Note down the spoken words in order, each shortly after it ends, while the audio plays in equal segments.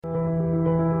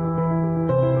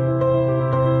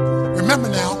Remember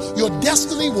now, your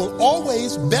destiny will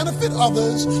always benefit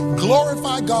others,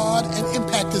 glorify God, and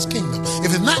impact his kingdom.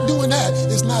 If it's not doing that,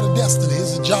 it's not a destiny,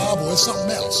 it's a job or it's something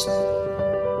else.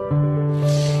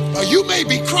 You may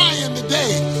be crying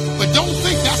today, but don't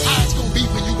think that's how it's going to be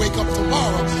when you wake up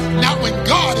tomorrow. Not when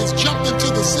God has jumped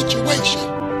into the situation.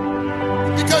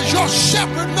 Because your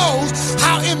shepherd knows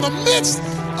how in the midst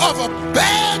of a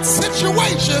bad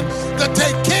situation to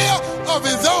take care of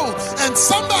his own. And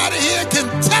somebody here can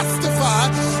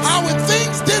testify how when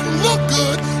things didn't look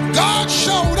good, God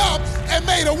showed up and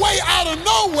made a way out of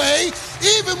no way,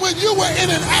 even when you were in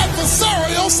an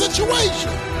adversarial situation.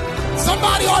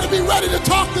 Somebody ought to be ready to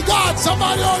talk to God.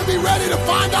 Somebody ought to be ready to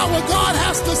find out what God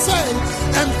has to say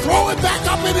and throw it back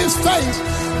up in his face.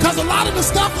 Because a lot of the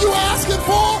stuff you're asking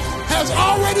for has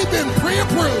already been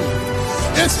pre-approved.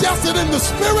 It's just that in the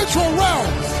spiritual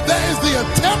realm, there is the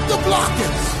attempt to block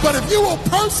it. But if you will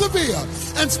persevere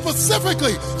and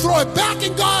specifically throw it back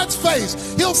in God's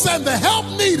face, he'll send the help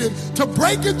needed to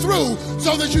break it through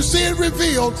so that you see it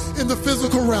revealed in the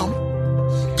physical realm.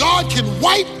 God can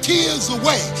wipe tears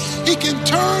away. He can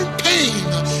turn pain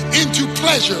into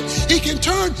pleasure. He can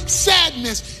turn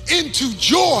sadness into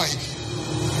joy.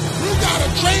 You got a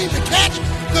train to catch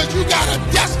because you got a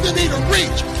destiny to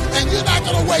reach. And you're not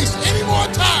going to waste any more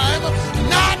time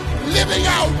not living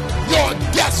out your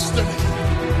destiny.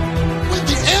 When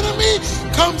the enemy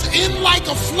comes in like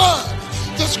a flood,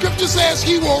 the scripture says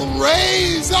he will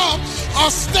raise up a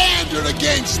standard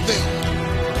against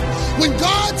them. When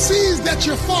God sees that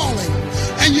you're falling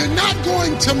and you're not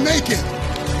going to make it,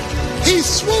 he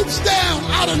swoops down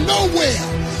out of nowhere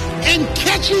and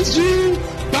catches you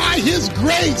by his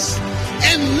grace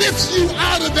and lifts you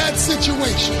out of that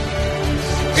situation.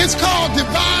 It's called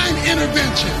divine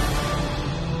intervention.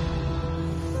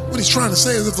 What he's trying to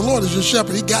say is if the Lord is your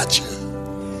shepherd, he got you.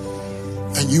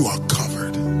 And you are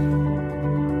covered.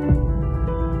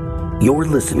 You're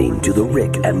listening to The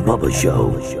Rick and Bubba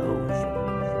Show.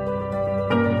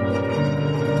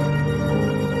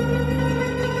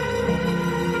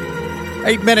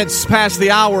 8 minutes past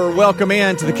the hour. Welcome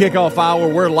in to the kickoff hour.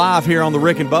 We're live here on the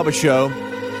Rick and Bubba Show.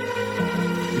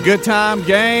 The Good Time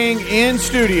Gang in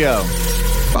studio.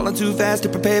 Too fast to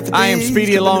prepare for I am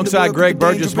Speedy alongside Greg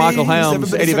Burgess, Michael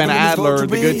Helms, Eddie Van Adler.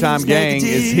 The Good Time Gang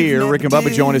is here. Rick and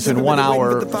Bubba join us in 1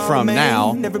 hour from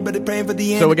now.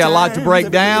 So we got a lot to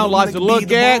break down, lots to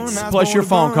look at, plus your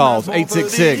phone calls.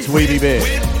 866-WE-BE-BIG.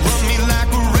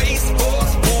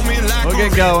 We'll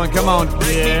get going. Come on.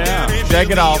 Yeah.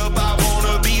 Shake it off.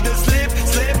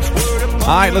 All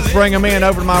right, let's bring them in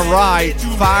over to my right.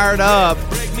 Fired up.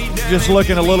 Just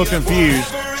looking a little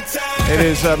confused. It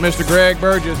is Mr. Greg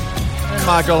Burgess and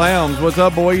Michael Helms. What's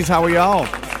up, boys? How are y'all?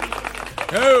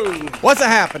 Oh. What's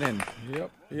happening?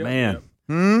 Yep.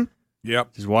 Man.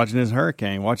 Yep. Just watching this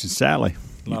hurricane, watching Sally.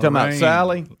 You talking about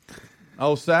Sally?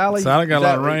 Oh, Sally? Sally got a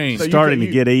lot of rain. So Starting to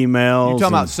get emails. You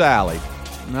talking about Sally?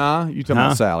 Nah, you talking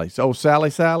about Sally. So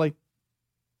Sally?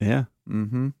 Yeah.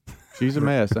 Mm-hmm. She's a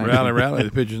mess. Ain't Rally.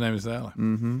 The pitcher's name is Sally.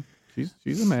 Mm-hmm.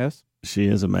 She's a mess. She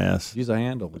is a mess. She's a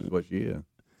handle is what she is.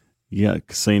 You got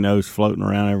casinos floating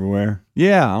around everywhere.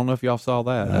 Yeah, I don't know if y'all saw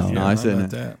that. That's nice,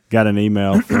 isn't it? Got an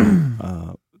email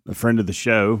from a friend of the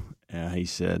show. He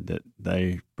said that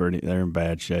they're in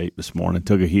bad shape this morning.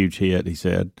 Took a huge hit. He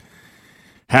said,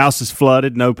 house is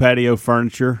flooded, no patio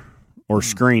furniture or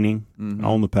screening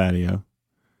on the patio.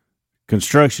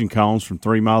 Construction cones from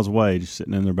 3 miles away just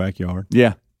sitting in their backyard.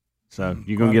 Yeah. So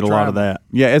you're going to get a lot of that.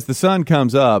 Yeah, as the sun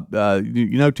comes up,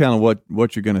 you know telling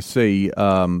what you're going to see.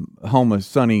 Home of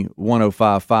Sunny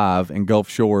 105.5 in Gulf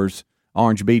Shores,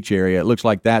 Orange Beach area. It looks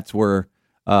like that's where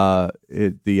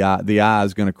the eye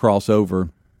is going to cross over.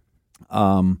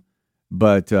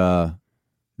 But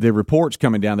the reports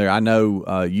coming down there, I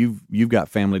know you've got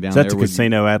family down there. Is that the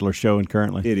Casino Adler showing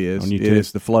currently? It is. On YouTube? It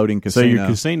is the floating casino. So your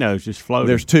casino's just floating.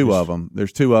 There's two of them.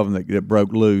 There's two of them that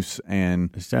broke loose,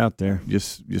 and it's out there.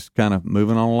 Just kind of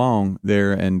moving on along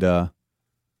there. And I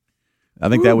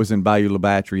think that was in Bayou La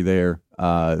Batterie there,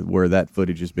 where that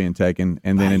footage is being taken.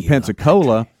 And then in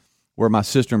Pensacola, where my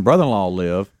sister and brother-in-law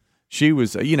live, she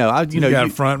was, you got a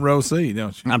front row seat,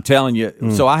 don't you? I'm telling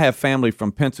you. So I have family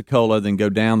from Pensacola, then go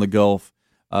down the Gulf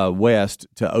west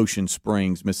to Ocean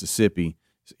Springs, Mississippi.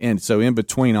 And so in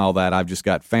between all that, I've just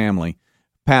got family.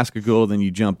 Pascagoula, then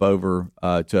you jump over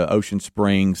to Ocean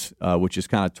Springs, which is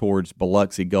kind of towards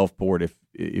Biloxi, Gulfport,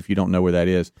 if you don't know where that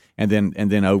is, and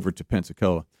then over to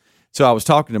Pensacola. So I was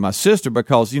talking to my sister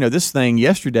because, this thing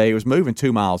yesterday was moving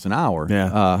 2 miles an hour.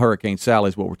 Yeah. Hurricane Sally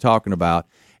is what we're talking about.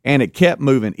 And it kept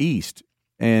moving east.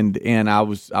 And I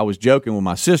was joking with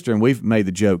my sister, and we've made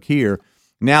the joke here.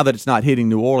 Now that it's not hitting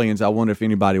New Orleans, I wonder if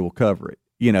anybody will cover it.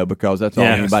 because that's all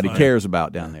anybody cares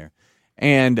about down there.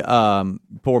 And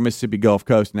poor Mississippi Gulf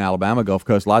Coast and Alabama Gulf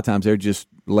Coast, a lot of times they're just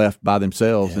left by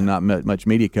themselves and not much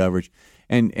media coverage.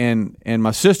 And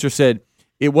my sister said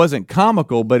it wasn't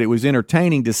comical, but it was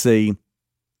entertaining to see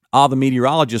all the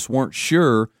meteorologists weren't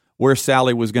sure where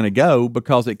Sally was going to go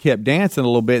because it kept dancing a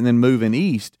little bit and then moving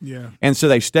east. Yeah. And so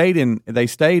they stayed in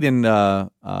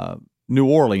New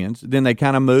Orleans. Then they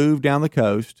kind of moved down the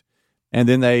coast. And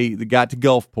then they got to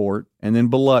Gulfport and then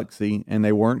Biloxi, and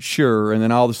they weren't sure. And then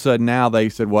all of a sudden now they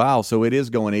said, wow, so it is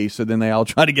going east. So then they all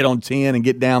try to get on 10 and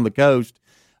get down the coast.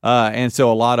 And so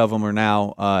a lot of them are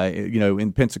now,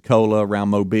 in Pensacola, around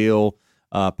Mobile,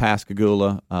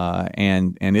 Pascagoula.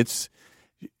 And it's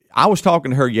 – I was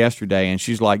talking to her yesterday, and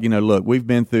she's like, look, we've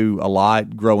been through a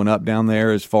lot growing up down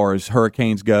there as far as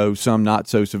hurricanes go, some not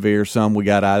so severe, some we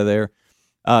got out of there.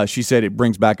 She said it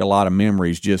brings back a lot of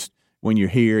memories just – when you're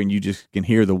here and you just can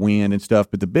hear the wind and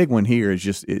stuff. But the big one here is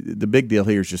the big deal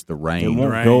here is just the rain. It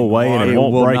won't go away and it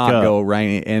won't will break not up. go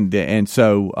rain. And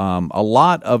so a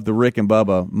lot of the Rick and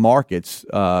Bubba markets,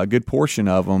 a good portion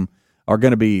of them are going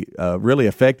to be really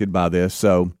affected by this.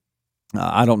 So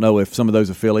I don't know if some of those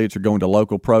affiliates are going to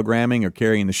local programming or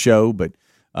carrying the show, but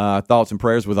thoughts and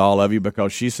prayers with all of you,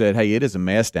 because she said, hey, it is a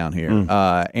mess down here.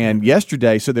 And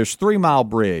yesterday, so there's 3 Mile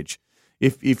Bridge.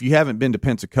 If you haven't been to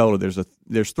Pensacola,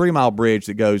 there's 3 Mile Bridge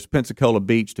that goes Pensacola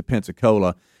Beach to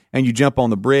Pensacola, and you jump on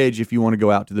the bridge if you want to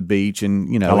go out to the beach and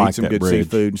eat some good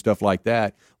seafood and stuff like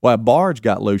that. Well, a barge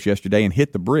got loose yesterday and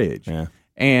hit the bridge,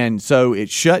 and so it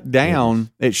shut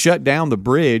down. It shut down the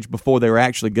bridge before they were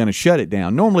actually going to shut it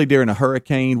down. Normally, during a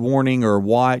hurricane warning or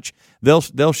watch,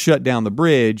 they'll shut down the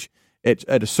bridge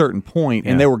at a certain point,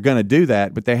 and they were going to do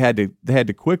that, but they had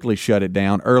to quickly shut it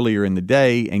down earlier in the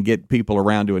day and get people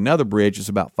around to another bridge. It's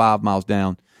about 5 miles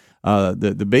down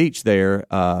the beach there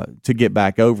to get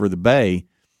back over the bay.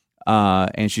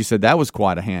 And she said that was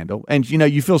quite a handle. And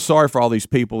you feel sorry for all these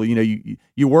people.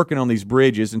 You're working on these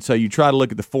bridges, and so you try to look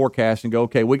at the forecast and go,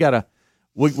 okay, we gotta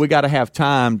have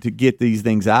time to get these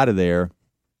things out of there.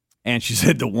 And she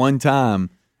said the one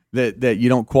time that you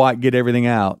don't quite get everything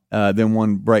out, then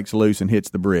one breaks loose and hits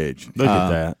the bridge. Look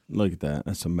at that.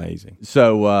 That's amazing.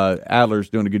 So Adler's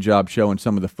doing a good job showing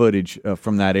some of the footage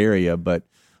from that area. But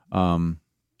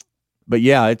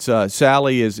yeah, it's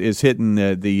Sally is hitting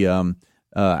the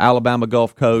Alabama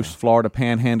Gulf Coast, Florida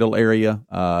Panhandle area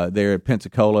there at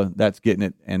Pensacola. That's getting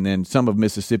it. And then some of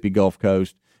Mississippi Gulf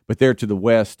Coast, but they're to the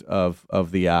west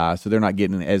of the eye, so they're not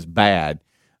getting it as bad.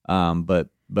 But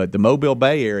the Mobile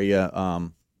Bay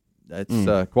area,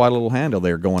 that's quite a little handle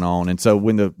there going on. And so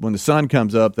when the sun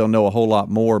comes up, they'll know a whole lot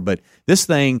more. But this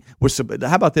thing was,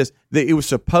 how about this? The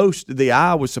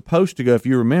eye was supposed to go, if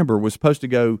you remember, was supposed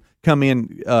to come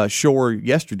in shore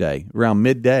yesterday around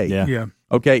midday. Yeah.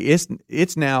 Okay,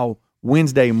 it's now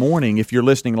Wednesday morning if you're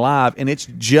listening live, and it's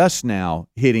just now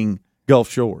hitting Gulf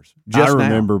shores. I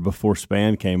remember before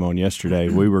Span came on yesterday,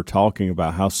 we were talking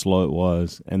about how slow it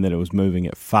was and that it was moving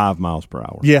at 5 miles per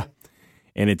hour. Yeah.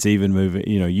 And it's even moving,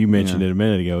 you mentioned it a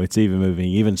minute ago, it's even moving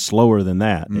even slower than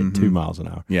that at 2 miles an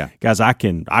hour. Yeah. Guys, I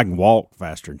can walk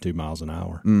faster than 2 miles an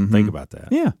hour. Think about that.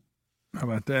 Yeah. How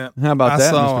about that? Mr.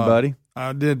 Buddy?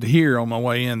 I did hear on my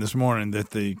way in this morning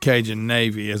that the Cajun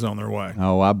Navy is on their way.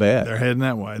 Oh, I bet. They're heading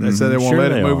that way. They said they won't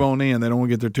let it move on in. They don't want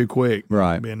to get there too quick.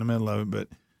 Right. Be in the middle of it. But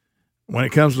when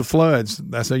it comes to floods,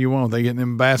 that's how you want. They get in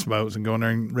them bass boats and go in there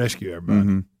and rescue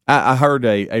everybody. I heard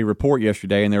a report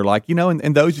yesterday, and they're like,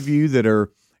 and those of you that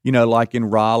are, like in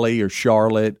Raleigh or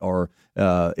Charlotte or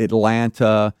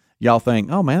Atlanta, y'all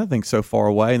think, oh, man, that thing's so far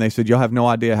away. And they said, y'all have no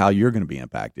idea how you're going to be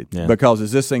impacted. Yeah. Because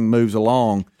as this thing moves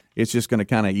along, it's just going to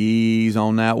kind of ease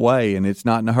on that way, and it's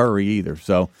not in a hurry either.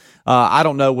 So I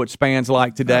don't know what Span's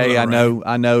like today. I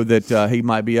know that he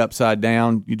might be upside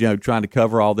down, trying to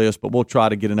cover all this, but we'll try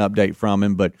to get an update from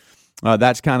him. But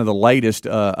that's kind of the latest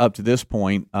up to this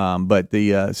point. But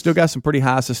the still got some pretty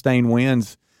high sustained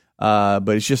winds, but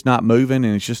it's just not moving,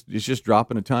 and it's just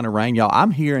dropping a ton of rain. Y'all,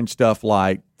 I'm hearing stuff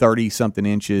like 30-something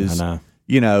inches. I know.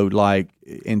 Like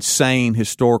insane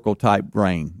historical type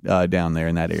rain down there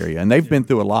in that area. And they've been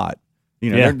through a lot.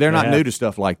 They're not new to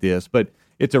stuff like this, but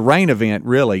it's a rain event,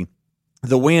 really.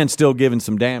 The wind's still giving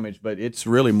some damage, but it's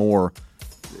really more,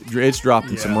 it's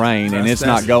dropping some rain, and it's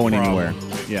not going anywhere.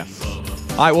 Yeah.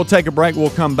 All right, we'll take a break. We'll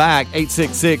come back.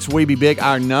 866-WE-BE-BIG,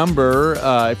 our number.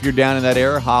 If you're down in that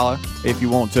area, holla if you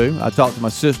want to. I talked to my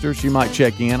sister. She might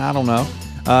check in. I don't know.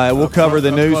 We'll cover the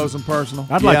news. Close and personal.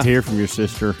 I'd like to hear from your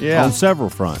sister on several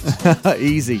fronts.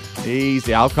 Easy.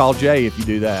 I'll call Jay if you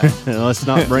do that. Let's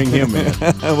not bring him in.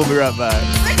 We'll be right back.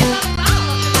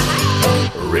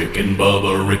 Rick and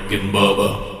Bubba, Rick and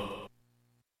Bubba.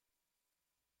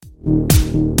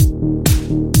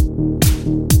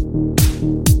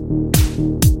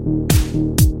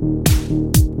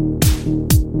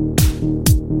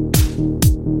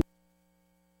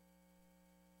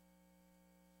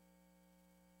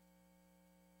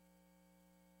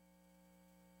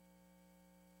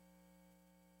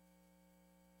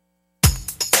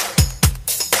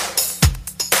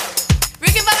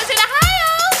 Rick and Bubba's in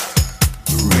Ohio.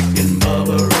 Rick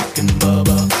and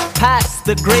Bubba. Pass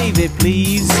the gravy,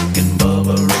 please. Rick and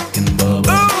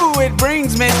Bubba. Ooh, it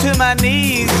brings me to my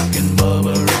knees. Rick and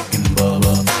Bubba.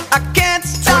 I can't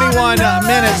stop 21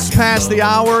 minutes past the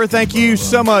hour. Thank you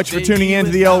so much for tuning in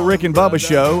to the old Rick and Bubba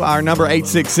Show. Our number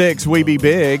 866 We Be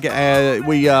Big.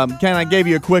 We kind of gave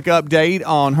you a quick update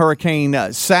on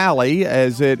Hurricane Sally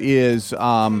as it is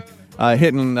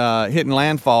hitting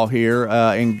landfall here,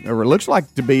 or it looks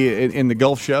like to be in the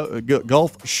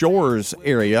Gulf Shores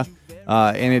area,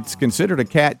 and it's considered a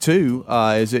Cat 2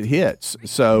 as it hits.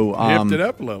 So Hipped it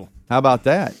up a little. how about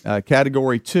that?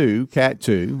 Category 2, Cat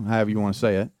 2, however you want to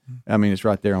say it. I mean, it's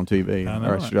right there on TV. I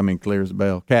know it. I mean, clear as a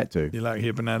bell. Cat 2. You like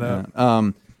hipping that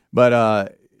up?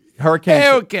 But Hurricane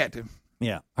Hell, Captain.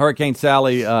 Hurricane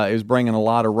Sally is bringing a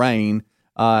lot of rain,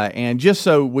 and just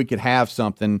so we could have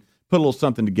something, put a little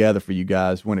something together for you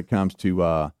guys when it comes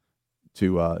to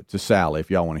Sally.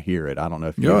 If y'all want to hear it, I don't know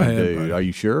if you Go want ahead, to do. buddy. Are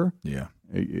you sure? Yeah.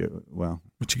 Well,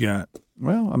 What you got?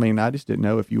 I mean, I just didn't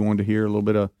know if you wanted to hear a little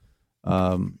bit of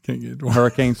Can't get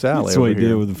Hurricane Sally. That's what he over did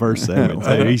here. with the first segment.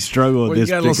 Too. He struggled Well, with you this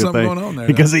got a little particular something thing going on there,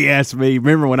 because he asked me.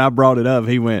 Remember when I brought it up?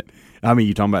 He went, "I mean,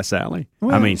 you talking about Sally?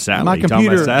 Well, I mean, Sally. My You talking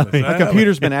computer, about Sally?" my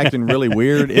computer's been acting really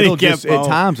weird. And he It'll kept just at on.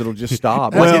 times it'll just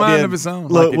stop. That's Like it mind did- of its own.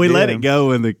 Look, like it we let did. it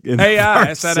go in the AI,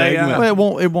 first that's that AI. segment.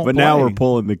 Well, it won't. But play. now we're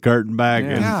pulling the curtain back,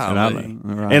 and Golly.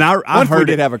 Right. I Once we heard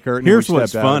did it. have a curtain, Here's we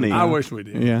what's stepped out of it. funny. I wish we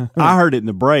did. Yeah. I heard it in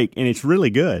the break, and it's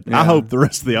really good. Yeah. I hope the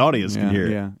rest of the audience can hear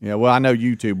it. Yeah. Well, I know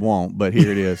YouTube won't, but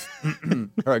here it is.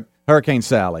 Hurricane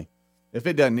Sally. If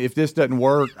this doesn't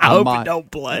work, I hope might, it don't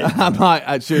play. I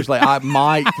might seriously. I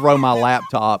might throw my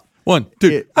laptop. 1,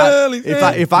 2.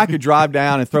 If I could drive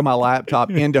down and throw my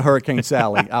laptop into Hurricane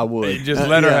Sally, I would. Just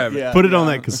let her have it. Put it on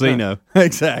that casino.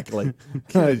 Exactly.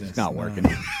 It's not working.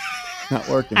 Not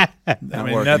working. I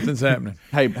mean, nothing's happening.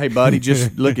 Hey, buddy,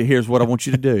 just look at here's what I want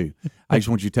you to do. I just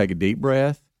want you to take a deep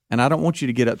breath, and I don't want you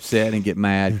to get upset and get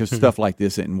mad because stuff like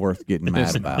this isn't worth getting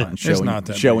mad about and showing, not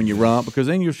that showing big. your rump, because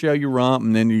then you'll show your rump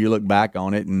and then you look back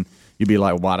on it and you'll be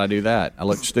like, why'd I do that? I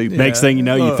look stupid. Next thing you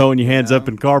know, you're throwing your hands up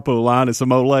in carpool line at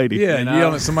some old lady. Yeah, You know?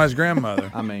 yelling at somebody's grandmother.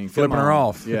 I mean, Flipping come her on.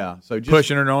 off. Yeah, so just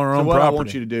Pushing her on her so own what I want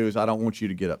property. you to do is I don't want you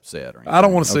to get upset or anything. I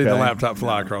don't want to see the okay? laptop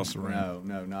fly across the room.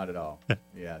 No, not at all.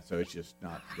 Yeah, so it's just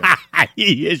not.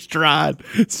 He has tried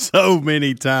so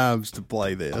many times to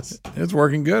play this. It's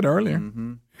working good earlier.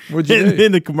 Mm-hmm. What'd you And do?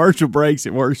 then the commercial breaks,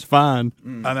 it works fine.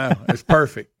 I know. It's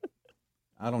perfect.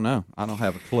 I don't know. I don't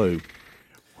have a clue.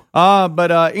 But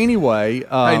anyway,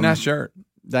 Hey, nice shirt.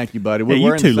 thank you, buddy. Yeah, We're you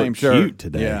wearing two the same look shirt cute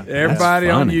today. Yeah.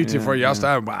 Everybody on funny. YouTube for y'all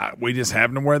started. "Wow, we just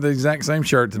happen to wear the exact same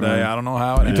shirt today. I don't know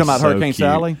how it You talking about so Hurricane cute.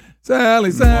 Sally?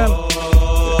 Sally. There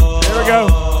we go.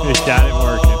 It's got it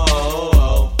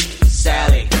working.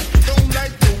 Sally.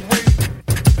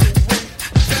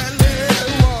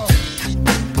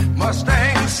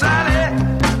 Mustang Sally,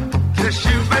 guess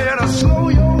you better slow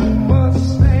your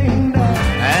Mustang down.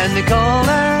 And they call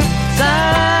her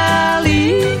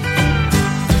Sally.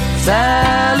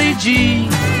 Sally G.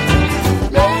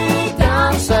 Lay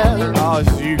down, Sally. Oh,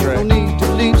 it's you, No Greg. need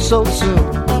to leave so soon.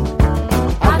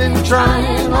 I've been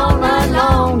trying all night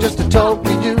long just to talk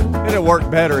to you. It'd have worked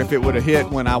better if it would have hit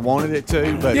when I wanted it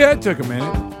to, but Yeah, it took a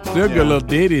minute. Still a good little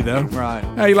ditty, though. right.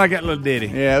 How you like that little ditty?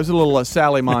 Yeah, it was a little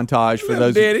Sally montage for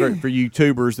those Did he? for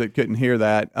YouTubers that couldn't hear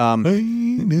that.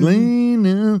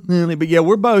 But yeah,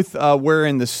 we're both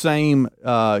wearing the same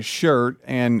shirt,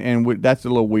 and that's a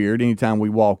little weird anytime we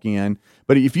walk in.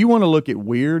 But if you want to look at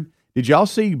weird, did y'all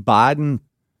see Biden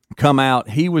come out?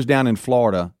 He was down in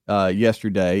Florida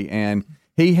yesterday, and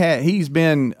he's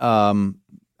been Is kind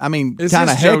of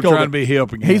this Joe heckled. trying to be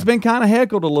hip again? He's been kind of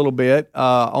heckled a little bit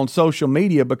on social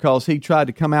media because he tried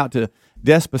to come out to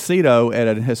Despacito at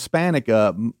a Hispanic,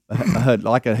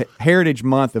 like a Heritage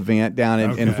Month event down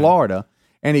in Okay. Florida.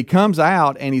 And he comes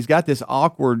out and he's got this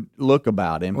awkward look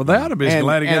about him. Well, they ought to be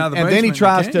glad to get out of the and then he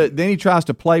basement. tries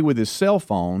to play with his cell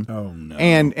phone. Oh, no.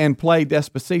 And play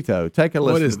Despacito. Take a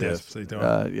listen. What is to this.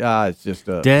 Despacito? Yeah, it's just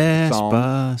a song.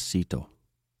 Despacito.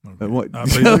 What-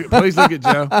 Please look at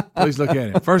Joe. Please look at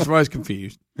him. First of all, he's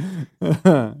confused.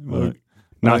 Look,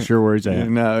 not sure where he's at.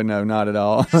 No, not at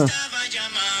all. Oh,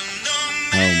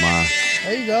 my.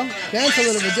 There you go. Dance a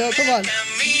little bit, Joe. Come on.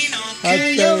 I'll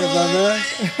tell you about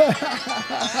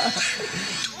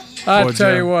that. I'll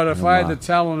tell you what, if I had the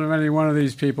talent of any one of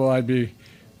these people, I'd be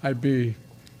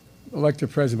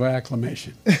elected president by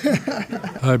acclamation.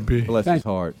 I'd be. Bless his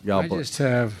heart. Y'all I just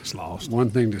have one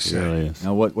thing to say. Really is.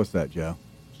 Now, what's that, Joe?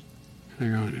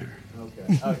 Hang on here.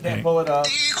 Okay. I can't pull it up.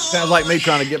 Sounds like me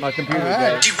trying to get my computer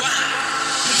together.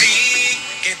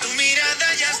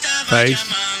 Face.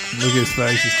 Look at his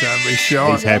face. He's trying to be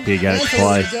sharp. He's happy he got it to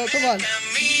play. Joe, come on.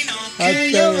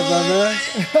 I'll tell you, my man.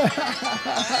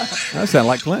 That sounds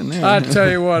like Clinton. Yeah. I'll tell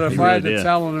you what, if I had really the did.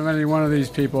 talent of any one of these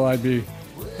people, I'd be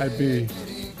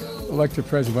elected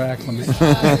president by acclamation.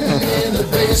 In the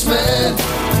basement,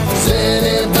 does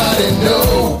anybody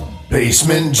know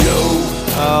Basement Joe?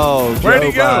 Oh, Joe Where'd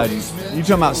he go? Biden. You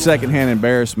talking about secondhand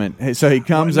embarrassment? Hey, so he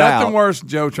comes Nothing out. worse than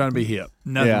Joe trying to be hip.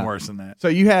 Nothing Yeah. worse than that. So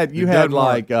you had doesn't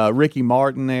like Ricky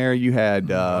Martin there. You had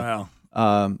Wow.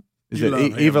 is You it love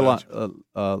him, Eva? don't you?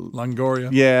 Longoria.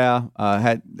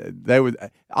 Yeah, they would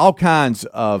all kinds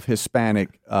of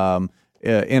Hispanic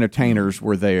entertainers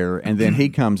were there, and then he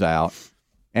comes out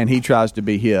and he tries to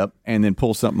be hip and then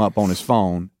pulls something up on his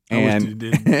phone. And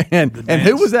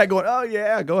who was that going? Oh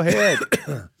yeah, go ahead.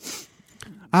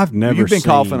 I've never. You've been seen,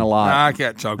 coughing a lot. I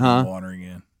got chocolate water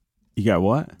again. You got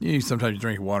what? Sometimes you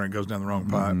drink water and it goes down the wrong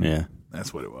pipe. Yeah,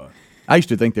 That's what it was. I used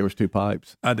to think there was two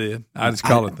pipes. I did. I just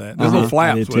call it that. There's little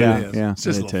flaps. did What too. it is. Yeah. It's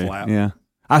just a I did little too. flap. Yeah.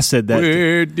 I said that.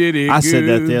 Where did it I said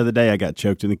that go? the other day. I got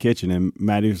choked in the kitchen, and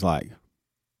Maddie was like,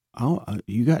 "Oh,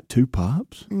 you got two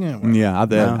pops?" Yeah. Well, Yeah, I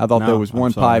thought there was I'm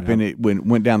one sorry, pipe and it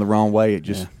went down the wrong way. It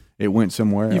just it went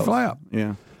somewhere You else. flap. Yeah.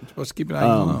 You're supposed to keep it out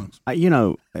of your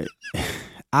lungs.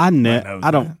 I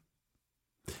don't.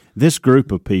 This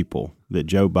group of people that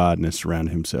Joe Biden has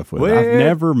surrounded himself with, Well- I've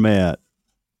never met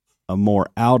a more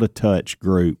out of touch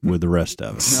group with the rest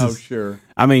of us. Oh, sure.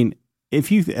 I mean,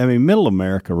 middle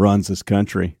America runs this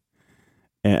country.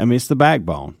 And, I mean, it's the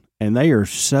backbone, and they are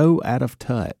so out of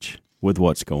touch with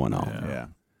what's going on. Yeah.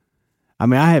 I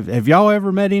mean, have y'all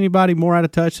ever met anybody more out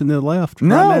of touch than the left? right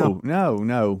now?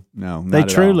 No. They not at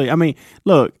truly. all. I mean,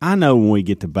 look, I know when we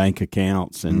get to bank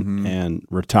accounts and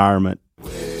retirement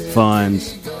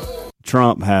funds,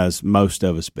 Trump has most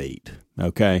of us beat.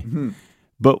 Okay.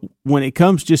 But when it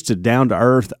comes just to down to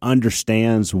earth,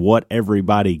 understands what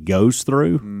everybody goes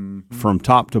through from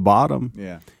top to bottom.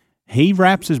 Yeah. He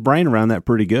wraps his brain around that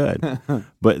pretty good.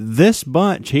 But this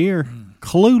bunch here,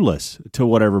 clueless to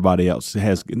what everybody else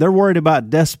has. They're worried about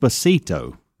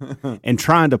Despacito and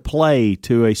trying to play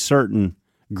to a certain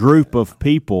group of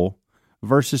people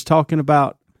versus talking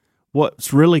about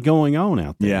what's really going on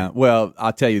out there. Yeah. Well,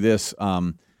 I'll tell you this.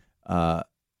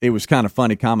 It was kind of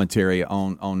funny commentary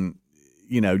on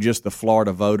just the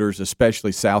Florida voters,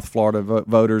 especially South Florida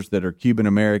voters that are Cuban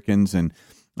Americans and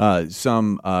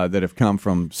some that have come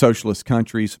from socialist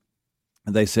countries.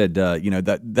 They said,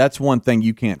 that's one thing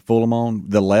you can't fool them on,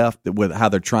 the left, with how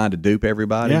they're trying to dupe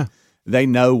everybody. Yeah. They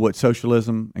know what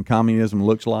socialism and communism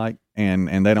looks like, and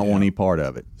they don't want any part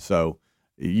of it. So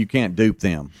you can't dupe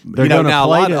them. They're gonna now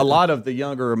play a lot of the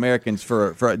younger Americans,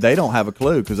 for they don't have a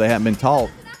clue because they haven't been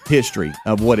taught history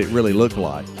of what it really looked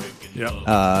like.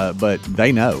 Yeah. But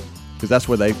they know because that's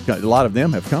where a lot of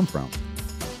them have come from.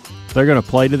 They're going to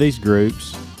play to these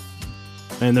groups,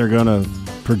 and they're going to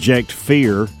project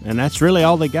fear, and that's really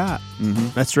all they got. Mm-hmm.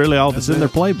 That's really all that's in their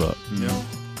playbook.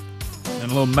 Yeah.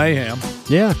 And a little mayhem.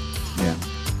 Yeah. Yeah.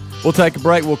 We'll take a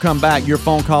break. We'll come back. Your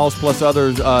phone calls plus other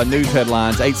news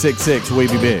headlines. 866 We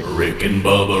Be Big. Rick and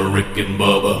Bubba, Rick and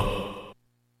Bubba.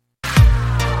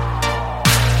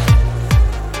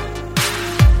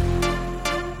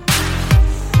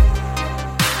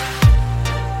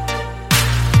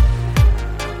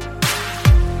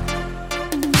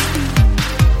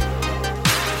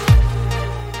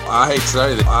 I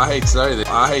hate to say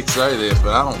this, but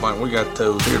I don't think we got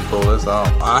toes here to pull this off.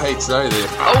 I hate to say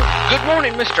this. Oh, good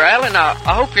morning, Mr. Allen. I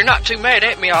hope you're not too mad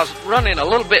at me. I was running a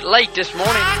little bit late this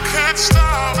morning.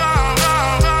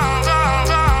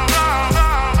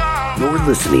 You're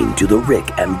listening to The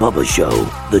Rick and Bubba Show,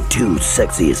 the two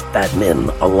sexiest fat men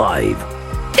alive.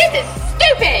 This is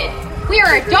stupid! We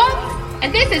are adults,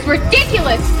 and this is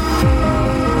ridiculous!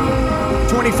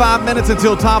 25 minutes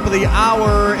until top of the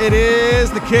hour. It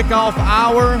is the kickoff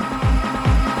hour.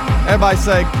 Everybody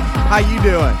say, how you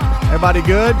doing? Everybody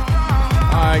good?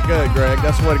 All right, good, Greg.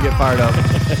 That's the way to get fired up.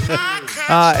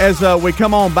 As we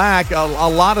come on back, a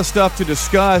lot of stuff to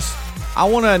discuss. I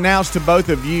want to announce to both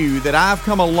of you that I've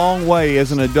come a long way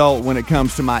as an adult when it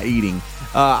comes to my eating.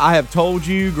 I have told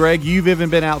you, Greg, you've even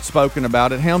been outspoken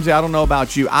about it. Helmsy, I don't know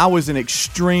about you. I was an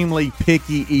extremely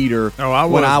picky eater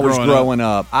when I was growing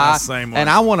up. And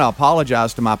I want to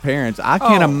apologize to my parents. I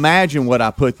can't imagine what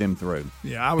I put them through.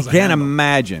 Yeah, I was. Can't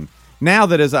imagine. now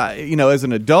that as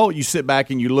an adult, you sit back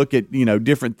and you look at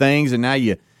different things, and now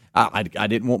I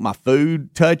didn't want my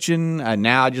food touching.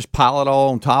 Now I just pile it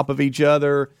all on top of each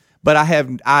other. But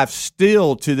I've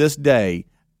still to this day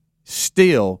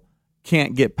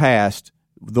can't get past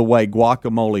the way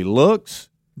guacamole looks,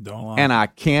 and I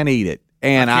can't eat it.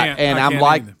 And I'm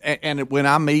like, and when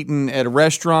I'm eating at a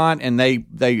restaurant and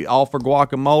they offer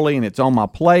guacamole and it's on my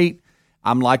plate,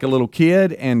 I'm like a little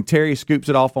kid, and Terry scoops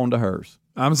it off onto hers.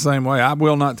 I'm the same way. I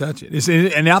will not touch it.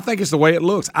 And I think it's the way it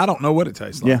looks. I don't know what it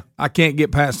tastes like. Yeah. I can't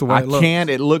get past the way it looks. I can't.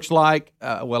 It looks like,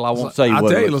 I won't say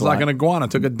what it looks like. An iguana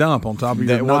took a dump on top of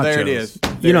your nachos. Well, there it is.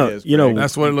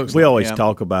 That's what it looks like. We always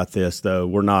talk about this, though.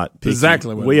 We're not picky.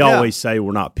 Exactly what we always say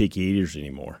we're not picky eaters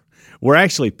anymore. We're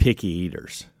actually picky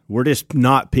eaters. We're just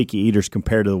not picky eaters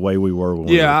compared to the way we were when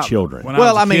we were children. You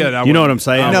know what I'm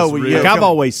saying? I've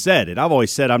always said it. I've always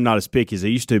said I'm not as picky as I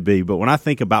used to be. But when I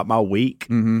think about my week,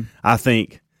 I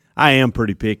think I am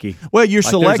pretty picky. Well, you're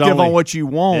selective on what you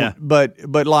want, but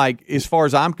like as far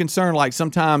as I'm concerned, like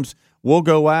sometimes we'll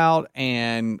go out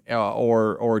and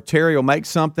or Terry will make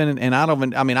something, and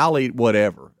I'll eat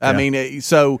whatever. Yeah. I mean,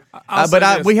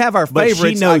 we have our favorites. But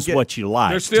she knows what you like.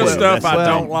 There's still stuff I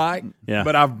don't like,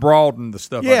 but I've broadened the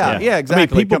stuff. Yeah,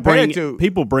 exactly.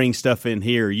 People bring stuff in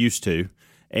here used to,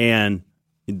 and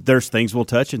there's things we'll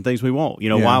touch and things we won't.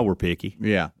 Why we're picky.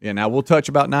 Yeah. Now we'll touch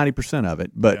about 90% of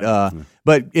it,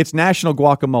 but it's National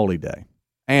Guacamole Day,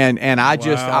 and I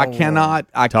cannot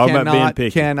I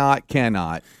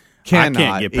can't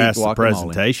get past the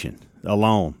presentation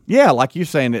alone. Yeah, like you're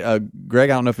saying,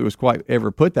 Greg. I don't know if it was quite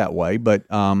ever put that way, but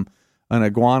an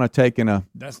iguana took a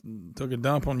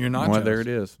dump on your nachos. Well, there it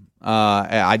is.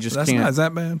 I just can't. Not, is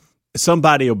that bad?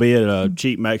 Somebody will be at a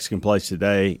cheap Mexican place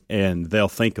today, and they'll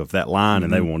think of that line,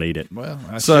 and they won't eat it. Well,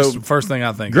 that's just the first thing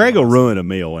I think. Greg will ruin a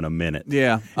meal in a minute.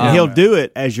 Yeah, and he'll do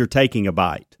it as you're taking a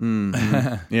bite.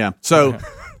 Mm-hmm. Yeah. So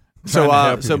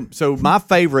my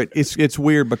favorite. It's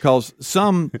weird because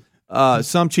some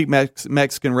cheap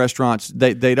Mexican restaurants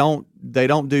they don't do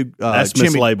that's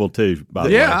mislabeled too. By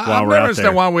the way, I never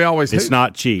understand why we always. It's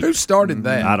not cheap. Who started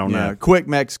that? I don't know. Quick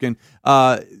Mexican.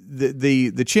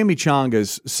 The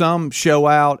chimichangas, some show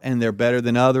out and they're better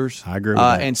than others. I agree with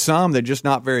that. And some they're just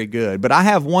not very good. But I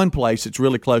have one place that's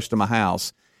really close to my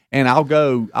house, and I'll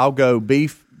go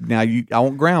beef. Now I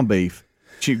want ground beef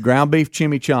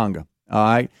chimichanga. All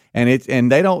right, and it's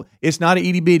not an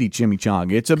itty bitty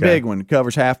chimichanga. It's a big one. It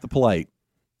covers half the plate,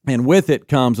 and with it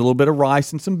comes a little bit of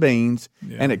rice and some beans,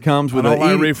 and it comes with. I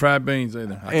don't like refried beans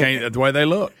either. I can't the way they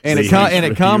look. And it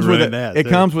comes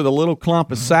with a little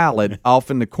clump of salad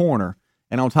off in the corner,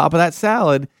 and on top of that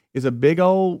salad is a big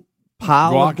old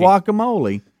pile of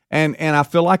guacamole. And I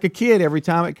feel like a kid every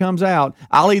time it comes out.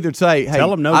 I'll either say, "Hey, tell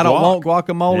them no I don't want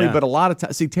guacamole," but a lot of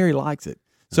times, see, Terry likes it.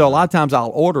 So a lot of times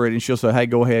I'll order it, and she'll say, "Hey,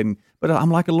 go ahead." But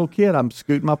I'm like a little kid. I'm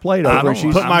scooting my plate over. And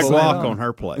she's put my guac on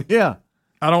her plate. Yeah,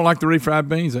 I don't like the refried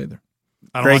beans either.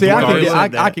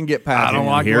 I can get past. I don't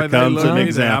like Here comes an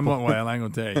example. Well, I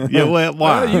ain't gonna tell you. Yeah, why?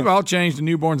 Well, you've all changed a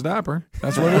newborn's diaper.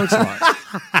 That's what it looks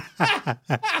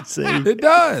like. See, it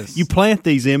does. You plant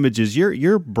these images.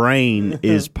 Your brain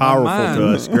is powerful to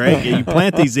us, Greg. You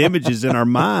plant these images in our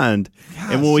mind,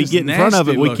 and when we get in front of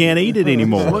it, we can't eat it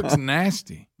anymore. It looks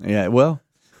nasty. Yeah, well.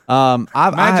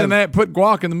 Imagine that. Put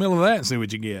guac in the middle of that and see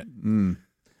what you get.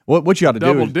 What you ought to do?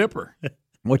 Double dipper.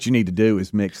 What you need to do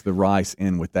is mix the rice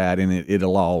in with that, and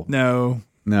it'll all. No.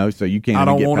 So you can't. I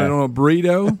don't want it on a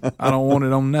burrito. I don't want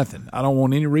it on nothing. I don't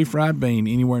want any refried bean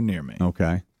anywhere near me.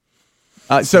 Okay.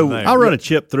 So I run a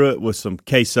chip through it with some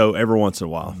queso every once in a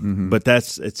while, but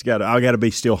I got to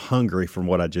be still hungry from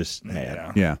what I just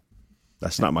had. Yeah.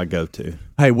 That's not my go-to.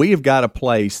 Hey, we have got a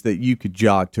place that you could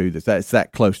jog to that's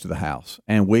that close to the house,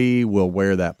 and we will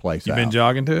wear that place out. You've been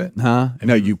jogging to it? Huh?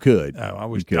 No, you could. Oh, I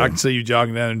wish I can see you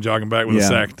jogging down and jogging back with a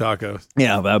sack of tacos.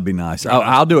 Yeah, that would be nice.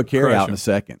 I'll do a carry-out in a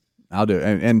second. I'll do it.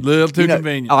 And little too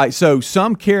convenient. All right, so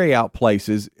some carry-out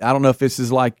places, I don't know if this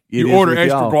is like it you order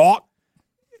extra guac?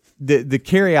 The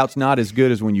carry-out's not as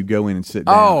good as when you go in and sit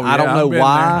down. Oh, I don't know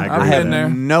why. I have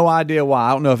no idea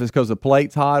why. I don't know if it's because the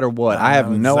plate's hot or what. I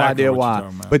have no idea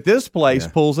why. But this place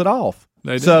pulls it off.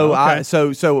 They do. So Okay.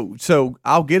 So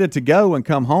I'll get it to go and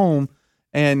come home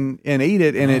and eat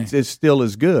it, and it's still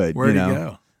as good. Where'd it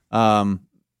go?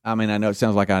 I mean, I know it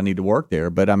sounds like I need to work there,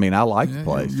 but I mean, I like the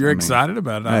place. You're excited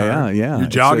about it. Yeah. You're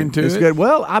jogging to it's it. Good.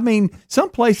 Well, I mean,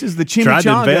 some places the chimichanga. Tried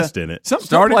to invest in it. Some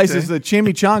places the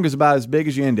chimichanga is about as big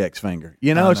as your index finger.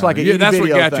 You know, it's like a that's what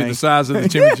got thing. you the size of the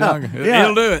chimichanga.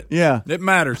 It'll do it. Yeah, it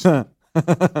matters. Greg,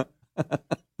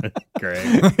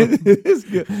 it is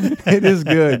good. It is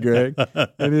good, Greg.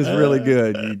 It is really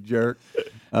good. You jerk.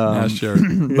 Sure.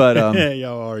 But yeah,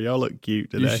 y'all are. Y'all look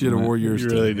cute today. You should have wore yours You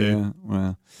too. really do.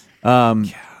 Yeah, well,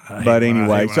 but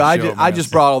anyway, so I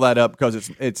just brought all that up because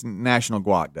it's National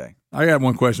Guac Day. I got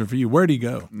one question for you. Where did he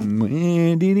go?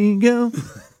 Where did he go?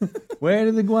 Where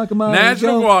did the guacamole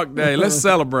National go? Guac Day. Let's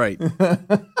celebrate.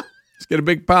 Let's get a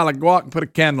big pile of guac and put a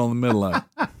candle in the middle of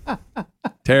it.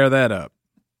 Tear that up.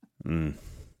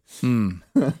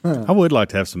 I would like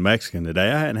to have some Mexican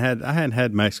today. I hadn't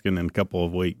had Mexican in a couple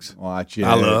of weeks. Watch it.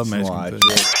 I love Mexican Watch food.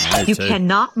 it. You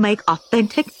cannot make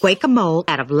authentic guacamole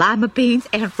out of lima beans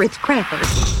and Ritz crackers.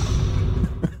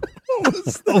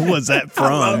 What was that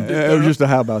from? It was just a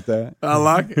how about that? I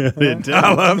like it.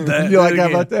 I love that. You like how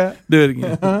about that? Do it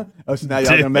again. Oh, so now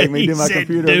y'all gonna make me do my He said,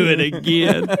 computer? Do it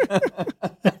again.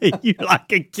 You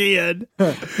like a kid.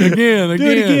 Again. Do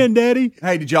it again, Daddy.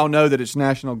 Hey, did y'all know that it's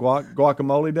National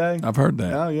Guacamole Day? I've heard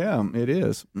that. Oh yeah, it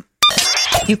is.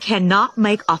 You cannot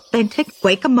make authentic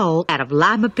guacamole out of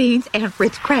lima beans and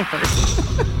Ritz crackers.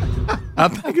 I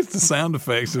think it's the sound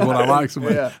effects is what I like so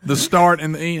much. Yeah. The start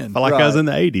and the end. I like I was in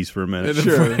the 80s for a minute.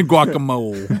 Sure.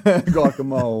 Guacamole.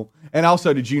 Guacamole. And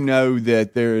also, did you know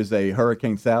that there is a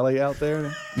Hurricane Sally out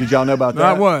there? Did y'all know about that?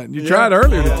 Not what? You tried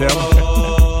earlier to tell me.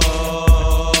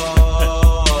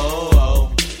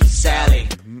 Sally.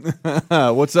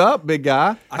 What's up, big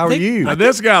guy? How are you? Now,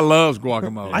 this guy loves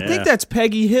guacamole. I think that's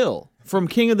Peggy Hill from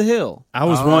King of the Hill. I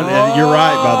was wondering. You're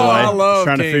right, by the way. I love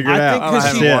trying to King. figure it I out. think I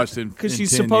haven't she- watched it Because in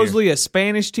she's 10 supposedly years. a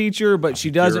Spanish teacher, but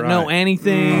she doesn't know right.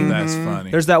 anything. Oh, that's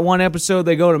funny. There's that one episode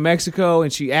they go to Mexico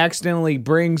and she accidentally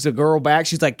brings a girl back.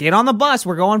 She's like, "Get on the bus,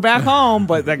 we're going back home."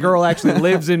 But that girl actually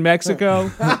lives in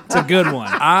Mexico. It's a good one.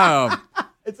 I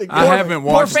haven't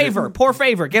watched Poor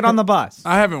favor, get on the bus.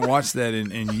 I haven't watched that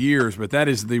in years, but that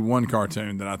is the one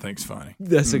cartoon that I think's funny.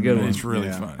 That's a good one. It's really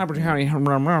funny.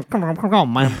 Come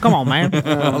on, man. Come on, man.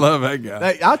 I love that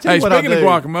guy. Hey, I'll tell you what speaking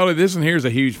I'll of do. guacamole, this one here is a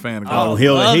huge fan of Oh,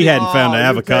 guacamole. he hadn't found an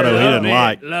avocado he didn't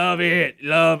like.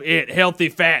 Love it. Healthy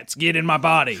fats get in my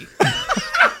body.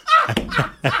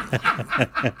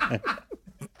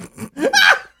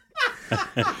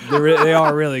 They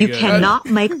are really You good. cannot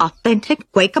make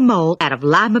authentic guacamole out of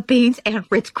lima beans and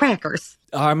Ritz crackers.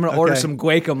 I'm gonna order some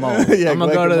guacamole. Yeah, I'm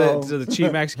gonna go guacamole. to the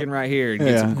cheap Mexican right here and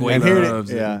get Yeah. some And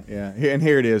guacamole.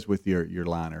 here it is with your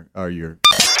liner or your.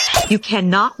 You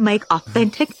cannot make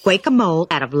authentic guacamole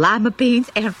out of lima beans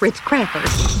and Ritz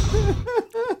crackers.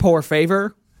 Poor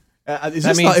favor. Is That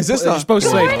this means is this you're supposed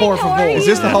to say por favor. Is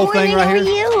this the whole thing right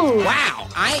here? Wow,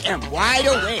 I am wide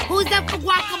awake. Who's up for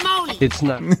guacamole? It's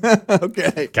not.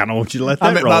 Okay. Kind of want you to let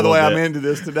that roll. By the way, a I'm bit. into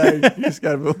this today. You just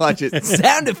got to watch it.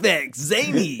 Sound effects,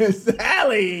 zany.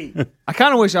 Sally. I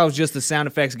kind of wish I was just the sound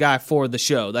effects guy for the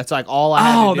show. That's like all I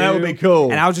had to do. that would be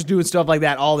cool. And I was just doing stuff like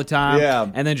that all the time. Yeah.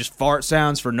 And then just fart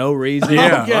sounds for no reason.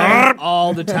 Yeah. Okay.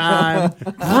 All the time.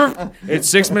 It's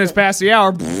 6 minutes past the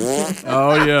hour.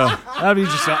 Oh, yeah. That'd be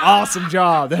just an awesome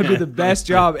job. That'd be the best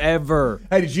job ever.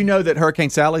 Hey, did you know that Hurricane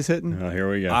Sally's hitting? Oh, here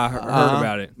we go. I heard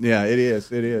about it. Yeah, it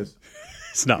is. It is.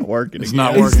 It's not working. It's again.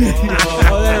 not working.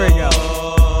 Oh, there we go.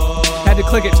 Had to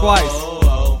click it twice.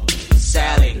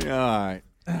 Sally. All right.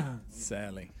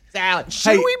 Sally.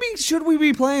 Should we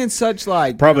be playing such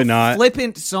like Probably not.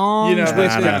 flippant songs You know, with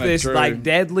nah, this true. like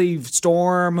deadly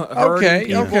storm? hurting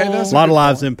people? that's A lot of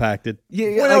lives impacted.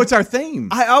 Yeah, Well, no, like, it's our theme.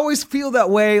 I always feel that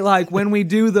way. Like when we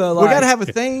do the We like, got to have a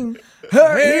theme.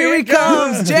 Here he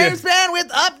comes, James Band with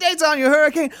updates on your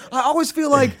hurricane. I always feel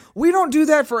like we don't do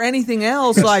that for anything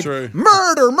else. Like true.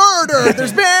 murder.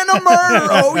 There's been a murder.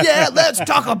 Oh yeah, let's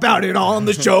talk about it on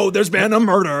the show. There's been a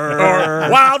murder.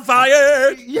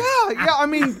 Wildfire. Yeah. I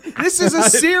mean, this is a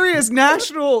serious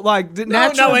national natural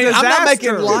disaster. I'm not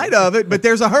making light of it, but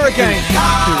there's a hurricane.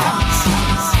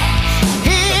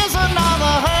 Here's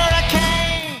another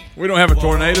hurricane. We don't have a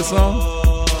tornado song?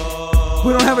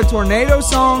 We don't have a tornado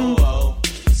song.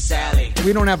 Sally.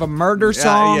 We don't have a murder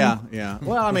song. Yeah.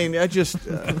 Well, I mean, I just.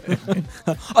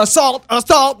 Assault.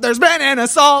 There's been an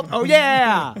assault. Oh,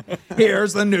 yeah.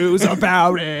 Here's the news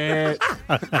about it.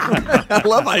 I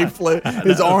love how he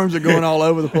his arms are going all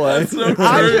over the place.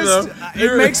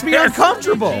 It makes me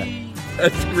uncomfortable.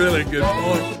 That's really a good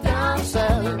point.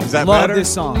 Is that Love better?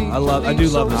 this song. I do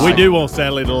love this We song. do want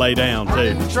Sally to lay down,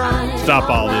 too. Stop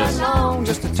all this.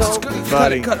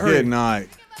 Buddy, cut her. good night.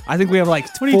 I think we have like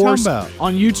What are you four talking about?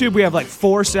 on YouTube. We have like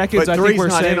 4 seconds. But I think three's we're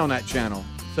not safe. in on that channel.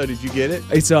 So did you get it?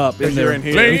 It's up. Because you're in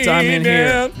here. I'm in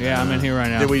here. Lean Yeah, I'm in here right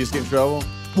now. Did we just get in trouble?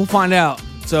 We'll find out.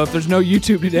 So if there's no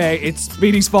YouTube today, it's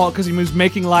Speedy's fault because he was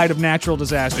making light of natural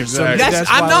disasters. Exactly. So Yes, that's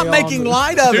I'm why not we all making do-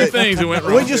 light of Two it. things that went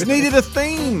We wrong. just needed a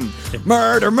theme.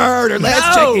 Murder.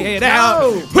 Let's No, check it out.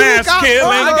 no. Who Mass got killing.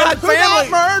 murdered? I got Who got family.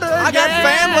 murdered? I got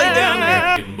family down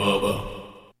there. Rick and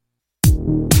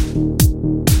Bubba.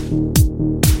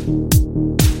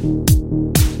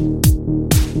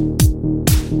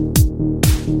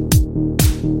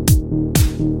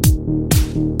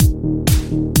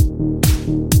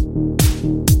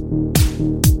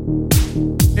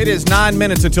 is 9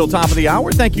 minutes until top of the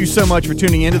hour. Thank you so much for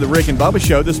tuning in to the Rick and Bubba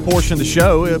Show. This portion of the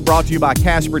show is brought to you by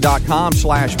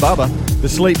Casper.com/Bubba, the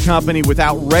sleep company with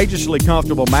outrageously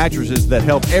comfortable mattresses that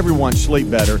help everyone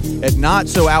sleep better at not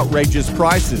so outrageous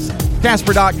prices.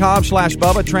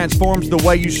 Casper.com/Bubba transforms the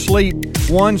way you sleep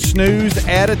one snooze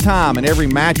at a time, and every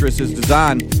mattress is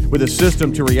designed with a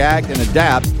system to react and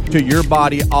adapt to your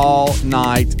body all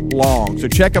night long. So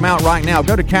check them out right now.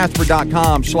 Go to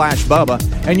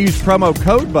Casper.com/Bubba and use promo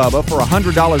code Bubba for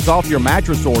 $100 off your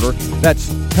mattress order.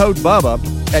 That's code Bubba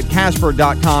at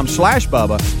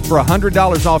Casper.com/Bubba for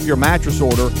 $100 off your mattress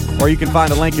order, or you can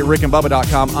find a link at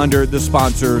rickandbubba.com under the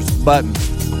sponsors button.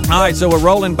 All right, so we're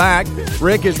rolling back.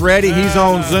 Rick is ready. He's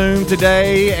on Zoom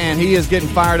today, and he is getting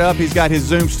fired up. He's got his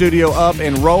Zoom studio up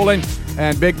and rolling,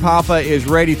 and Big Papa is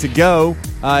ready to go.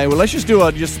 Well, let's just do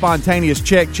a spontaneous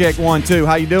check 1 2.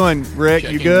 How you doing, Rick?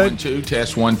 Checking you good? 1 2,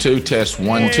 test 1 2, test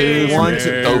 1 2.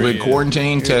 COVID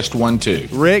quarantine, test 1 2.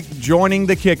 Rick joining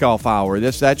the kickoff hour.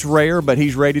 That's rare, but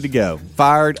he's ready to go.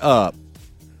 Fired up.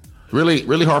 Really,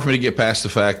 really hard for me to get past the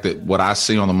fact that what I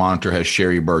see on the monitor has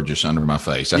Sherry Burgess under my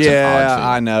face. That's an odd thing.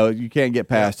 I know. You can't get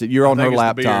past it. You're on her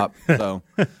laptop, so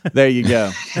there you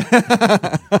go.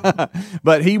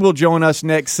 But he will join us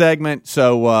next segment,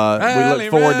 so we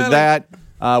look forward to that.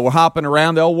 We're hopping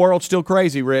around. The old world's still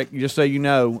crazy, Rick, just so you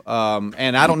know.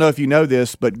 And I don't know if you know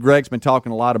this, but Greg's been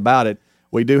talking a lot about it.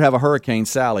 We do have a Hurricane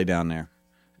Sally down there.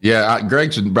 Yeah,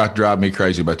 Greg's about to drive me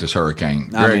crazy about this hurricane.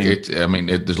 Greg,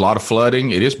 there's a lot of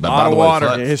flooding. It is, by the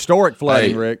way, historic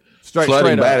flooding, Rick. Flooding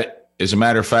straight up. bad. As a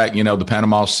matter of fact, the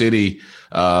Panama City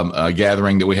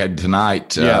gathering that we had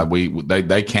tonight,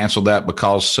 they canceled that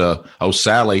because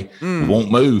Sally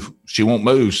won't move. She won't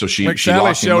move, so she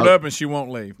Sally showed up and she won't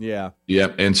leave. Yeah.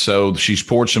 Yep, and so she's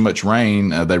poured so much rain,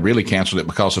 they really canceled it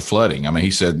because of flooding. I mean,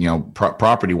 he said,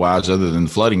 property wise, other than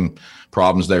flooding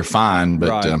problems, they're fine, but.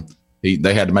 Right.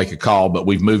 They had to make a call, but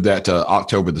we've moved that to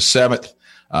October the 7th.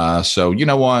 So you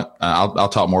know what? I'll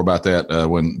talk more about that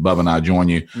when Bubba and I join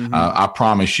you. Mm-hmm. I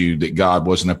promise you that God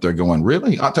wasn't up there going,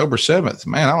 really? October 7th?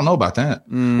 Man, I don't know about that.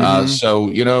 Mm-hmm. So,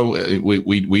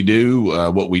 we do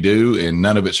what we do, and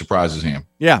none of it surprises him.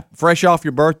 Yeah, fresh off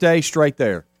your birthday, straight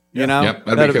there. Yep,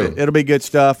 that'd be cool. It'll be good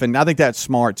stuff, and I think that's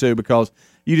smart, too, because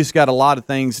you just got a lot of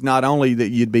things not only that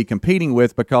you'd be competing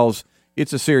with because –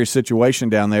 it's a serious situation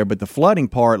down there, but the flooding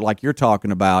part, like you're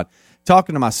talking about,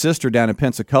 talking to my sister down in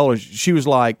Pensacola, she was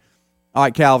like, all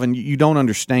right, Calvin, you don't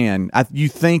understand. You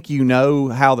think you know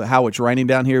how it's raining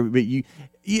down here, but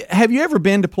have you ever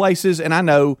been to places, and I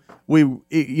know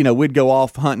we'd go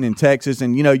off hunting in Texas,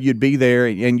 and you'd be there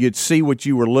and you'd see what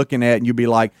you were looking at, and you'd be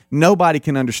like, nobody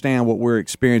can understand what we're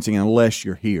experiencing unless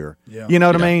you're here. Yeah. You know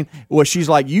what I mean? Well, she's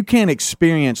like, you can't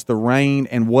experience the rain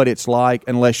and what it's like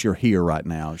unless you're here right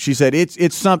now. She said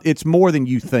it's more than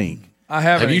you think. I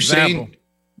have an you example.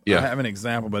 seen? I have an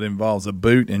example, but it involves a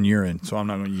boot and urine, so I'm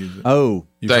not going to use it. Oh,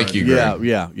 thank you, Greg.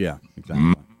 Yeah,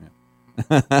 exactly.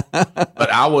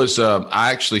 But I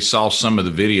actually saw some of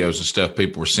the videos and stuff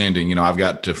people were sending. I've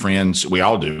got friends. We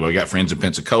all do. We got friends in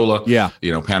Pensacola. Yeah.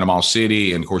 Panama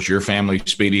City, and of course your family,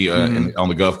 Speedy, on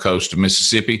the Gulf Coast of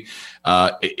Mississippi.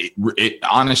 It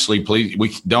honestly, please,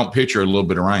 we don't picture a little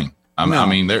bit of rain. I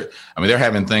mean, they're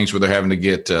having things where they're having to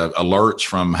get alerts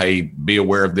from, hey, be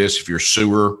aware of this if your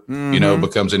sewer,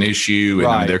 becomes an issue, and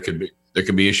right. there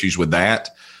could be issues with that.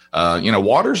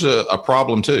 Water's a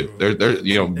problem too.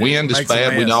 Wind is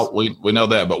bad. We know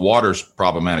that, but water's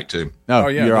problematic too. Oh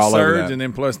yeah, you're the all over surge, that. and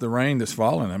then plus the rain that's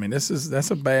falling. I mean,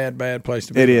 that's a bad place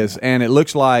to be. It is, and it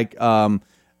looks like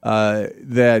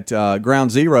that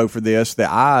ground zero for this.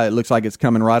 It looks like it's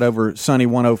coming right over Sunny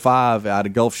 105 out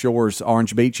of Gulf Shores,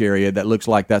 Orange Beach area. That looks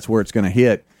like that's where it's going to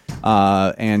hit.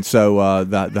 And so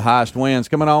the highest winds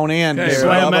coming on in. Okay,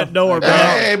 Slam that door,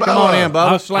 Bubba. Hey, Come on in,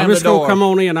 Bubba. Slam I'm just the door. going to come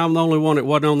on in. I'm the only one that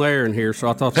wasn't on the air in here, so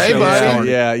I thought the Hey, show was buddy.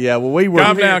 started. Yeah. Well, we were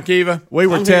Calm down, Kiva. We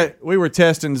were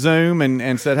testing Zoom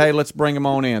and said, hey, let's bring them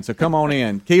on in. So come on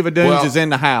in. Kiva Dunes is in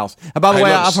the house. And by the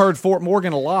way, I've heard Fort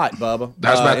Morgan a lot, Bubba.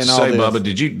 I was about to say, this. Bubba,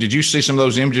 did you see some of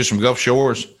those images from Gulf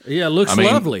Shores? Yeah, it looks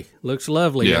lovely. Looks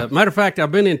lovely. Yeah. Matter of fact,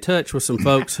 I've been in touch with some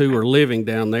folks who are living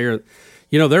down there.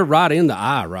 They're right in the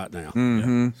eye right now.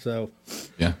 Mm-hmm. So,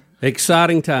 yeah,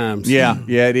 exciting times. Yeah,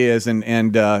 it is,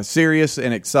 and serious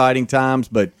and exciting times.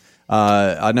 But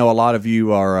I know a lot of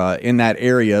you are in that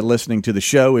area listening to the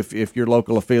show. If your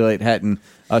local affiliate hadn't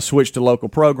switch to local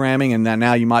programming, and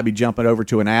now you might be jumping over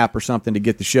to an app or something to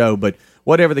get the show. But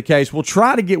whatever the case, we'll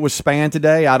try to get with Span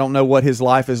today. I don't know what his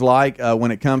life is like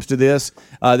when it comes to this.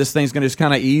 This thing's going to just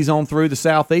kind of ease on through the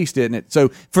Southeast, isn't it? So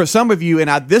for some of you,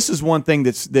 and this is one thing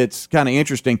that's kind of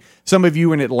interesting. Some of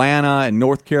you in Atlanta and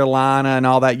North Carolina and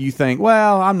all that, you think,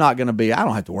 well, I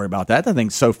don't have to worry about that. That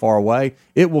thing's so far away.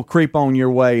 It will creep on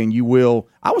your way, and you will.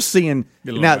 I was seeing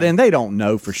now, and they don't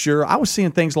know for sure. I was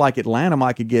seeing things like Atlanta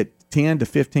might could get 10 to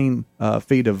 15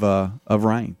 feet of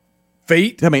rain.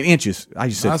 Feet? I mean, inches. I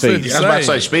just said feet. I was about to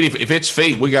say, Speedy, if it's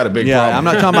feet, we got a big problem. I'm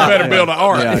not talking about. Better build an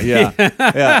ark.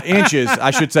 Yeah, inches.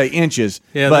 I should say inches.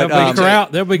 Yeah, but,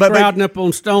 they'll be crowding up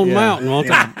on Stone Mountain, won't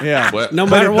they? Yeah. Well, no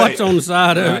matter what's on the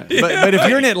side of it. But if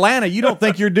you're in Atlanta, you don't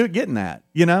think you're getting that,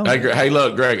 you know? Hey,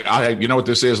 look, Greg, you know what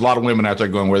this is? A lot of women out there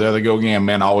going, well, there they go again,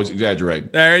 man. I always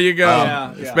exaggerate. There you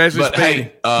go. Especially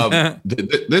Speedy. Hey,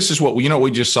 this is what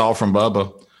we just saw from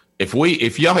Bubba.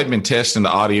 If y'all had been testing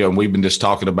the audio and we've been just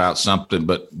talking about something,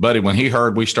 but buddy, when he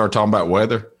heard we start talking about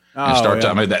weather and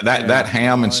talking that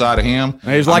ham inside of him,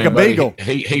 he's like a beagle.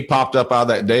 He popped up out of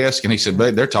that desk and he said,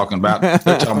 "Buddy, they're talking about."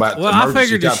 Well, I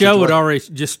figured the show had already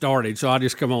just started, so I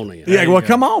just come on in. Yeah, well,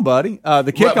 come on, buddy.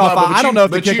 The kickoff. I don't know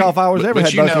if the kickoff hours ever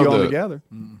had both of you on together.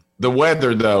 The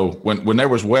weather, though, when there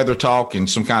was weather talk and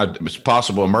some kind of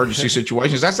possible emergency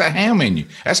situations, that's that ham menu.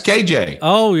 That's KJ.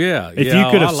 Oh, yeah. If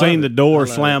you could have seen the door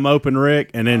slam open,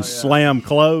 Rick, and then slam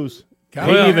close,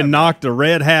 he even knocked a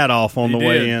red hat off on the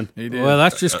way in. He did. Well,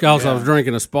 that's just because I was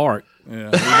drinking a Spark.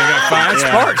 Yeah,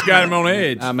 Sparks got him on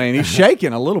edge. I mean, he's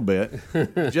shaking a little bit,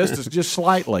 just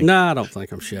slightly. No, I don't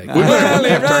think I'm shaking. We might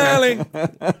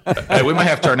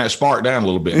have to turn that Spark down a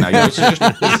little bit now. This is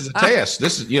a test.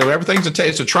 This is everything's a test.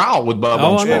 It's a trial with Bubba.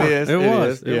 Oh, on it is. It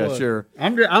was. Yeah, sure.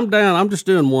 I'm down. I'm just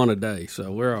doing one a day,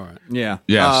 so we're all right. Yeah.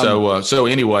 Yeah. So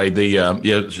anyway,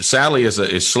 Sally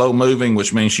is slow moving,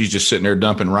 which means she's just sitting there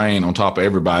dumping rain on top of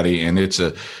everybody, and it's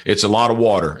a lot of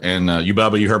water. And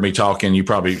Bubba, you heard me talking. You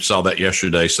probably saw that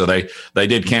yesterday. So they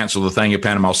did cancel the thing at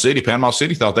Panama City. Panama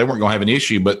City thought they weren't going to have an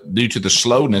issue, but due to the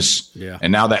slowness,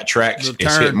 and now that track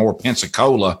is hit more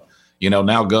Pensacola.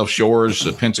 Now Gulf Shores,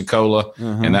 Pensacola,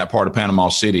 and that part of Panama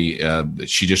City,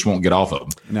 she just won't get off of them.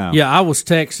 No. Yeah, I was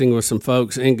texting with some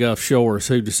folks in Gulf Shores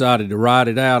who decided to ride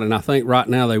it out, and I think right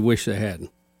now they wish they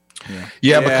hadn't.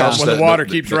 Yeah, because when the water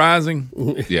keeps rising.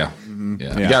 Yeah.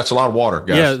 Yeah, it's a lot of water,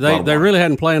 guys. Yeah, they really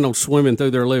hadn't planned on swimming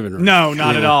through their living room. No,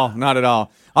 not at all. Not at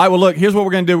all. All right, well, look, here's what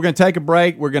we're going to do. We're going to take a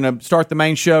break. We're going to start the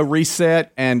main show,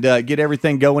 reset, and get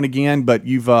everything going again. But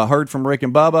you've heard from Rick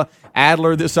and Bubba.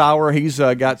 Adler this hour, he's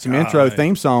got some intro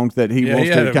theme songs that he wants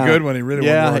to kind of. Yeah, good one. He really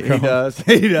wants to work he does.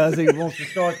 He does. He wants to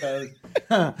start those.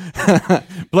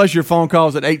 Plus your phone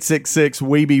calls at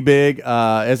 866-WE-BE-BIG.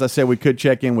 As I said, we could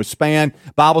check in with Span.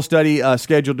 Bible study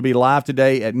scheduled to be live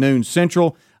today at noon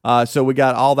Central. So we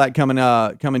got all that coming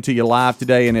to you live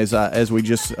today. And as we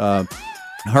just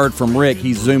heard from Rick,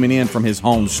 he's zooming in from his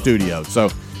home studio. So,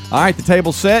 all right, the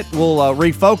table's set. We'll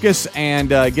refocus and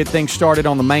get things started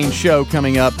on the main show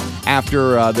coming up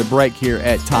after the break here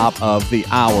at top of the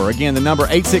hour. Again, the number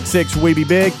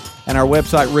 866-WE-BE-BIG and our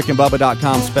website,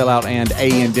 rickandbubba.com, spell out and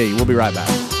A-N-D. We'll be right back.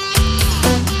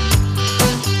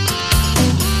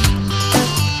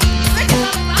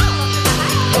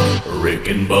 Rick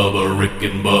and Bubba, Rick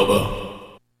and Bubba.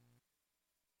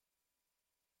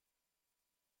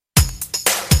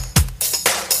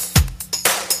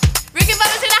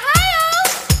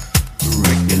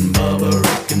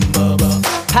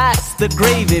 Pass the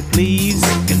gravy, please.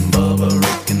 Rick and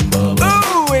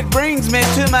Bubba. Ooh, it brings me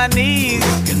to my knees.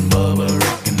 Rick and Bubba.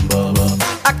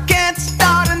 I can't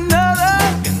start another.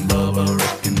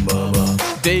 Rick and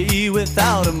Bubba. Day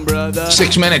without him, brother.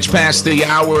 6 minutes past the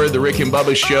hour, the Rick and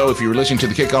Bubba Show. If you're listening to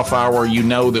the kickoff hour, you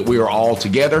know that we are all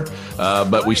together.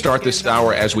 But we start this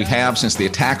hour as we have since the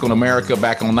attack on America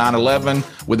back on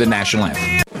 9/11 with the national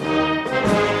anthem.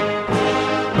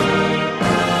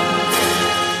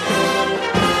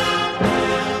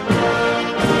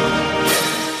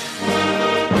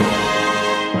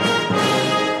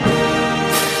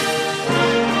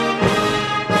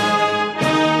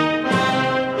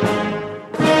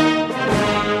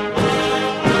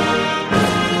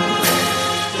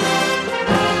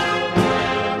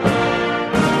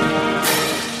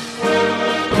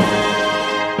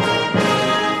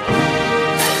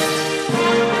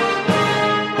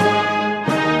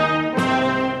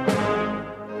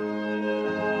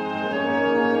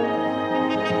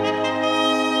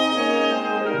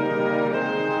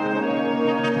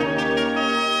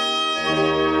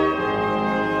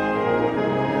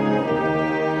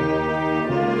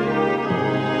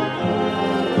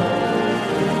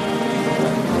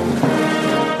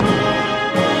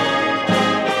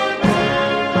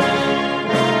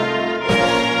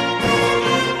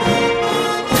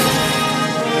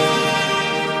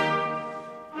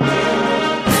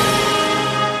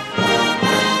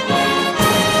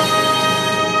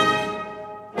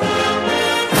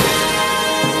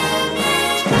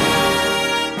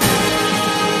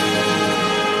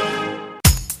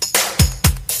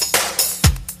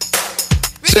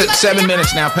 7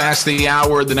 minutes now past the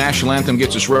hour. The national anthem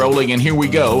gets us rolling, and here we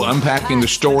go, unpacking the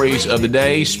stories of the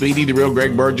day. Speedy, the real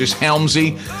Greg Burgess,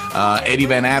 Helmsy, Eddie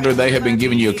Van Adler, they have been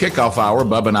giving you a kickoff hour.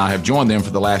 Bubba and I have joined them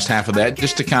for the last half of that,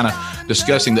 just to kind of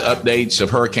discussing the updates of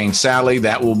Hurricane Sally.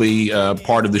 That will be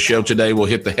part of the show today. We'll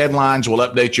hit the headlines. We'll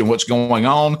update you on what's going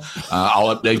on.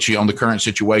 I'll update you on the current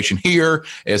situation here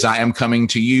as I am coming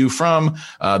to you from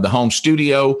the home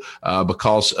studio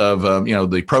because of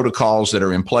the protocols that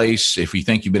are in place. If you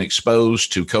think you've been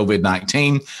exposed to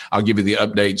COVID-19, I'll give you the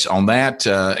updates on that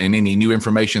and any new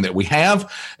information that we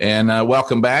have. And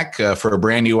welcome back for a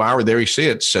brand new hour. There he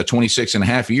sits, 26 and a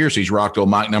half years. He's rocked old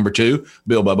mic number 2,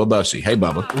 Bill Bubba Bussey. Hey,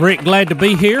 Bubba. Rick, glad to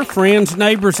be here. Friends,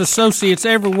 neighbors, associates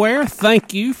everywhere,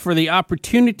 thank you for the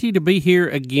opportunity to be here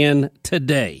again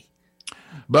today.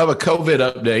 Bubba,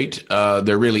 COVID update.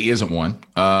 There really isn't one,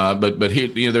 but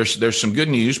here, there's some good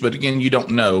news. But again, you don't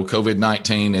know.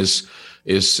 COVID-19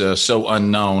 is so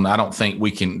unknown. I don't think we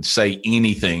can say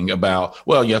anything about.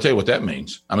 Well, yeah, I'll tell you what that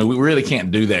means. I mean, we really can't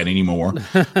do that anymore.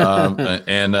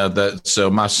 So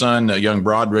my son, young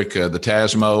Broderick, the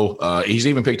Tasmo, he's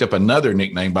even picked up another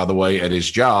nickname, by the way, at his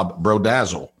job,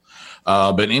 Brodazzle.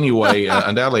 But anyway,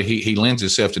 undoubtedly he lends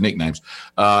himself to nicknames.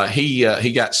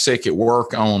 He got sick at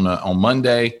work on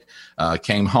Monday,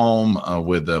 came home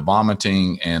with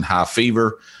vomiting and high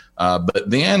fever. But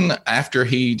then after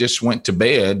he just went to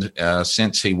bed,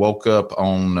 since he woke up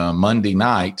on Monday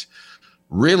night,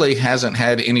 really hasn't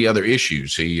had any other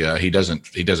issues. He doesn't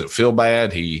feel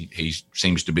bad. He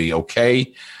seems to be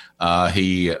okay.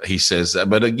 He says that,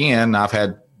 but again, I've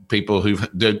had people who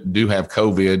do have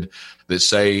COVID that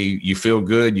say you feel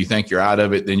good, you think you're out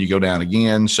of it, then you go down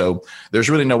again. So there's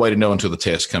really no way to know until the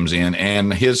test comes in.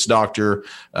 And his doctor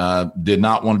did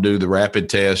not want to do the rapid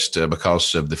test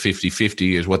because of the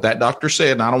 50-50 is what that doctor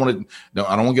said. And I don't want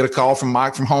to get a call from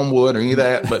Mike from Homewood or any of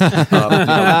that. But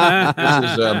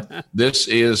this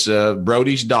is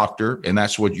Brody's doctor, and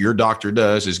that's what your doctor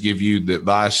does, is give you the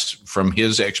advice from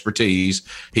his expertise.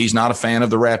 He's not a fan of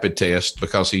the rapid test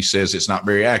because he says it's not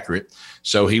very accurate.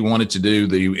 So he wanted to do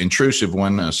the intrusive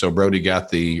one. So Brody got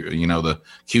the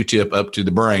Q-tip up to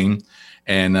the brain,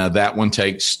 and that one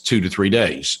takes 2 to 3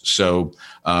 days. So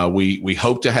we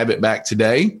hope to have it back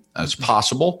today. It's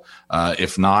possible.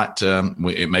 If not,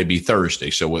 it may be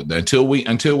Thursday. So until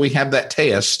we have that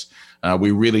test, we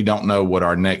really don't know what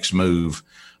our next move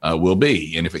will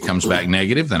be. And if it comes back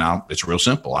negative, then it's real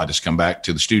simple. I just come back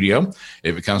to the studio.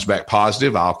 If it comes back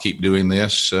positive, I'll keep doing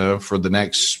this for the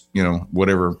next,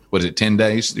 whatever, what is it, 10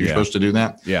 days? You're supposed to do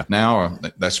that? Yeah. Now,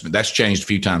 that's changed a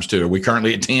few times too. Are we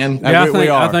currently at 10? Yeah,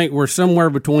 I think we're somewhere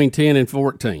between 10 and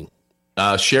 14.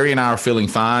 Sherry and I are feeling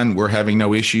fine. We're having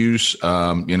no issues,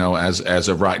 as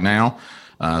of right now.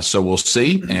 So we'll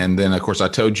see. And then, of course, I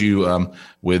told you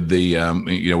with the,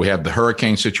 we have the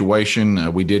hurricane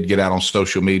situation. We did get out on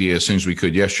social media as soon as we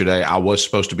could yesterday. I was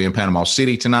supposed to be in Panama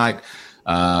City tonight,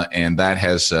 and that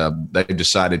has they've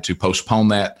decided to postpone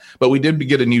that. But we did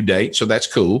get a new date, so that's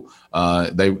cool.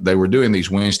 They were doing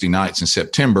these Wednesday nights in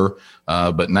September,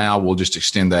 but now we'll just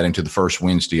extend that into the first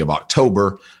Wednesday of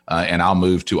October, and I'll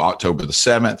move to October the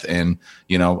 7th. And,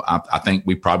 I think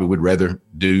we probably would rather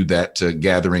do that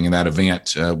gathering and that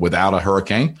event without a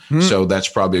hurricane. So that's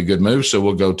probably a good move. So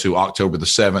we'll go to October the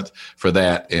 7th for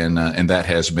that, and that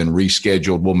has been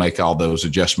rescheduled. We'll make all those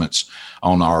adjustments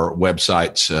on our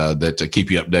websites that keep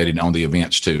you updated on the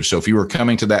events too. So if you were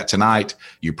coming to that tonight,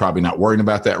 you're probably not worrying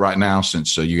about that right now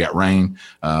since you got rain,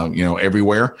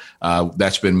 everywhere.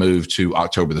 That's been moved to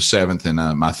October the 7th.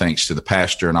 And my thanks to the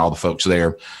pastor and all the folks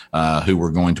there who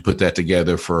were going to put that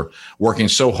together for working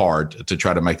so hard to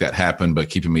try to make that happen, but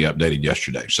keeping me updated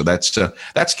yesterday. So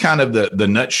that's kind of the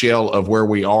nutshell of where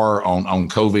we are on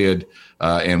COVID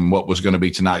and what was going to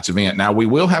be tonight's event. Now, we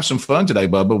will have some fun today,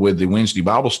 Bubba, with the Wednesday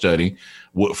Bible study.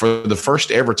 For the first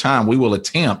ever time, we will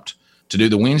attempt to do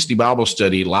the Wednesday Bible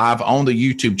study live on the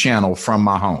YouTube channel from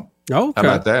my home. Okay. How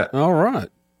about that? All right.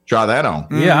 Try that on.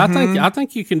 Yeah, I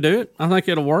think you can do it. I think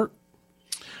it'll work.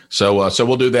 So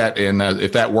we'll do that, and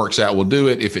if that works out, we'll do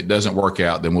it. If it doesn't work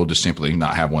out, then we'll just simply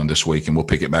not have one this week, and we'll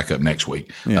pick it back up next week.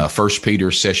 Yeah. 1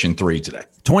 Peter session 3 today.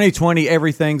 2020,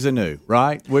 everything's anew,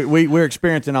 right? We're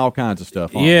experiencing all kinds of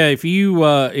stuff. Yeah, if you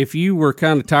were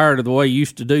kind of tired of the way you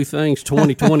used to do things,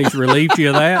 2020's relieved you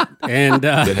of that, and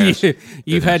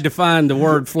you've had to find the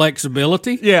word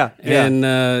flexibility.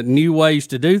 And new ways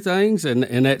to do things,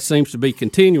 and that seems to be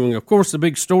continuing. Of course, the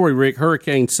big story, Rick,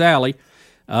 Hurricane Sally.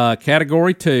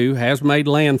 Category 2 has made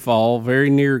landfall very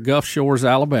near Gulf Shores,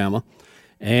 Alabama.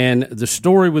 And the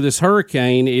story with this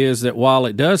hurricane is that while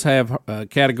it does have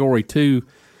Category 2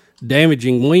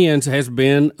 damaging winds has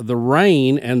been the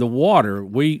rain and the water.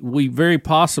 We very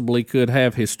possibly could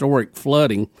have historic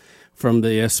flooding from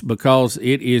this because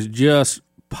it is just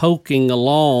poking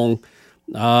along.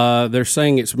 They're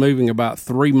saying it's moving about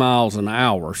 3 miles an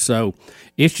hour. So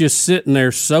it's just sitting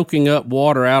there soaking up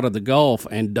water out of the Gulf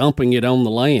and dumping it on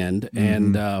the land.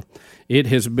 Mm-hmm. And it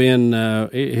has been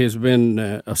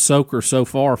a soaker so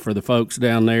far for the folks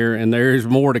down there, and there is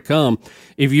more to come.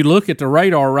 If you look at the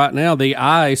radar right now, the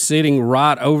eye is sitting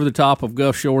right over the top of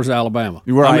Gulf Shores, Alabama.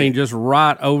 Right. I mean, just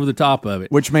right over the top of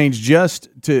it. Which means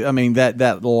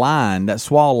that line, that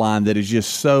swall line that is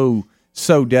just so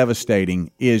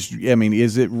devastating is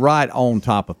it right on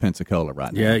top of Pensacola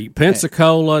right now? Yeah,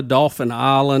 Pensacola, Dauphin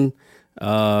Island,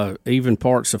 even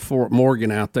parts of Fort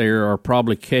Morgan out there are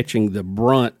probably catching the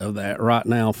brunt of that right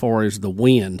now as far as the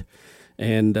wind.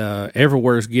 And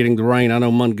everywhere is getting the rain. I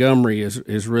know Montgomery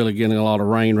is really getting a lot of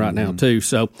rain right now too.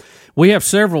 So we have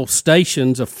several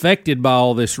stations affected by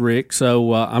all this, Rick.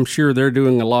 So I'm sure they're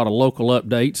doing a lot of local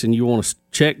updates, and you want to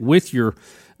check with your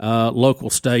local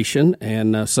station,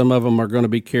 and some of them are going to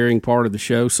be carrying part of the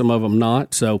show, some of them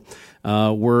not. So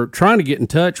we're trying to get in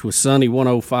touch with Sunny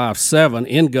 105.7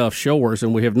 in Gulf Shores,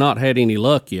 and we have not had any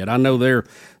luck yet. I know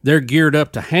they're geared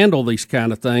up to handle these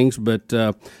kind of things, but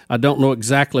I don't know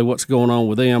exactly what's going on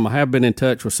with them. I have been in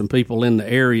touch with some people in the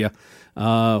area,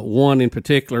 one in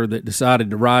particular that decided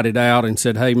to ride it out and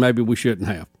said, hey, maybe we shouldn't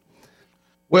have.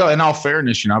 Well, in all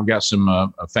fairness, I've got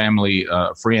some family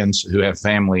friends who have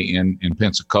family in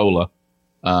Pensacola,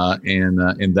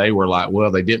 and they were like, well,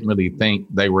 they didn't really think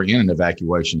they were in an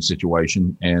evacuation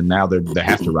situation, and now they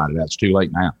have to ride it out. It's too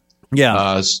late now.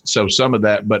 Yeah. So some of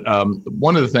that, but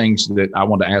one of the things that I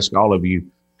want to ask all of you,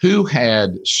 who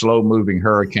had slow-moving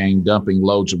hurricane dumping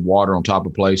loads of water on top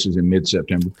of places in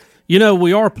mid-September?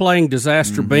 We are playing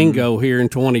disaster bingo here in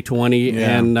 2020,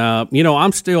 and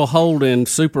I'm still holding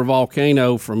Super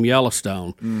Volcano from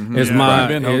Yellowstone as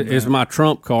my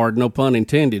trump card, no pun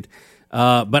intended.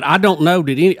 But I don't know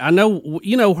I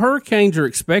know hurricanes are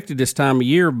expected this time of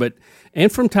year,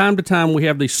 and from time to time we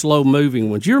have these slow moving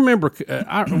ones. You remember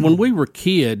when we were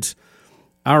kids?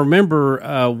 I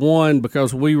remember one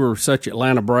because we were such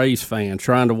Atlanta Braves fans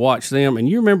trying to watch them. And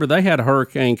you remember they had a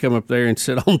hurricane come up there and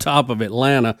sit on top of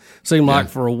Atlanta, seemed like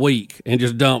for a week, and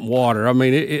just dump water. I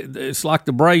mean, it's like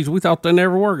the Braves. We thought they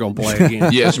never were going to play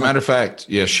again. Yeah, as a matter of fact,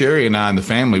 Sherry and I and the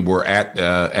family were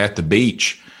at the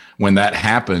beach when that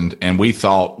happened. And we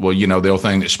thought, well, the old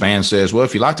thing that Span says, well,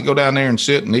 if you like to go down there and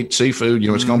sit and eat seafood,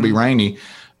 it's going to be rainy.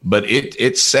 But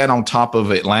it sat on top of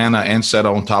Atlanta and sat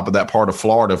on top of that part of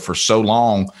Florida for so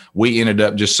long, we ended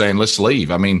up just saying, let's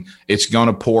leave. I mean, it's going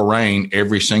to pour rain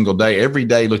every single day. Every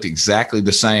day looked exactly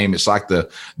the same. It's like the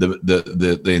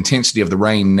intensity of the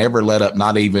rain never let up,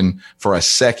 not even for a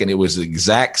second. It was the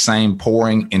exact same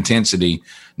pouring intensity,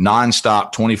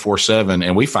 nonstop, 24/7.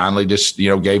 And we finally just,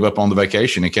 gave up on the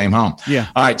vacation and came home. Yeah.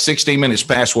 All right. 16 minutes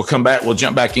past. We'll come back. We'll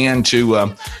jump back into,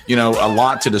 a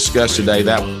lot to discuss today.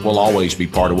 That will always be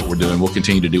part of what we're doing. We'll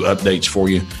continue to do updates for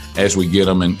you as we get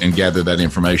them and gather that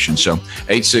information. So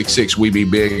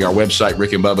 866-WE-BE-BIG, our website,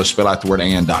 Rick and Bubba, spell out the word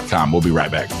and.com. We'll be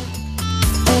right back.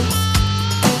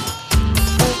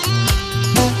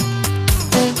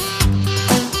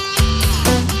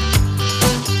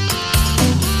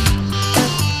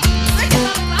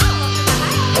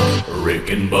 Rick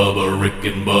and Bubba, Rick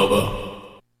and Bubba.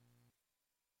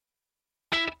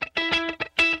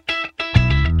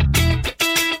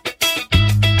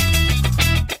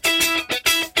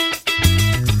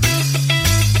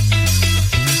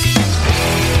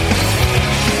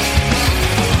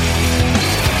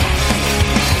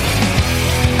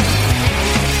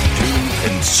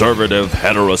 Conservative,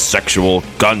 heterosexual,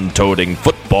 gun-toting,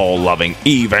 football-loving,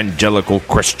 evangelical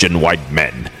Christian white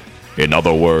men. In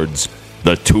other words,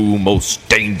 the two most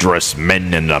dangerous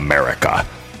men in America,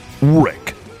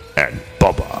 Rick and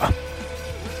Bubba.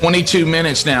 22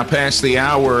 minutes now past the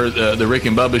hour, the Rick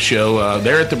and Bubba show.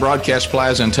 They're at the Broadcast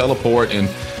Plaza and Teleport, and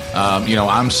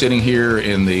I'm sitting here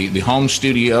in the home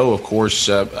studio. Of course,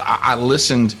 I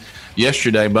listened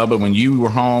yesterday, Bubba, when you were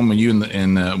home, and you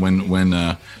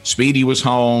when Speedy was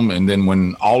home, and then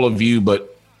when all of you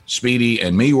but Speedy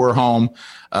and me were home.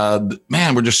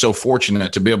 Man, we're just so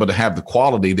fortunate to be able to have the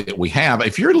quality that we have.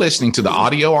 If you're listening to the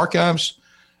audio archives,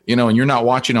 and you're not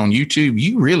watching on YouTube,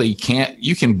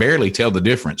 you can barely tell the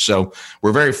difference. So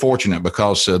we're very fortunate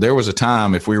because there was a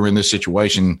time if we were in this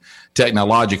situation,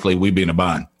 technologically, we'd be in a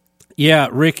bind. Yeah,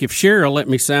 Rick, if Cheryl let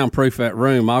me soundproof that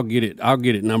room, I'll get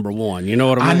it number one. You know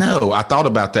what I mean? I know. I thought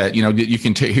about that. You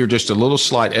can hear just a little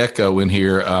slight echo in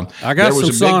here. I got some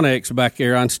Sonics back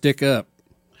here I can stick up.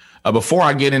 Before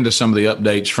I get into some of the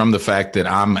updates from the fact that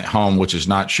I'm at home, which is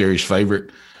not Sherry's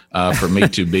favorite for me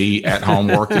to be at home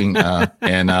working,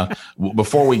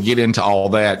 before we get into all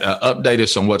that, update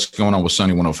us on what's going on with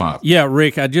Sunny 105. Yeah,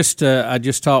 Rick, I just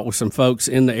talked with some folks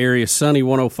in the area. Sunny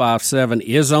 105.7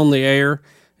 is on the air.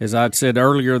 As I'd said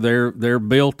earlier, they're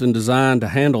built and designed to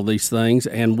handle these things,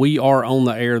 and we are on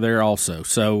the air there also.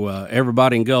 So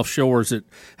everybody in Gulf Shores that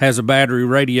has a battery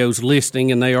radio is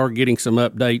listening, and they are getting some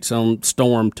updates on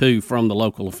Storm 2 from the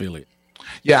local affiliate.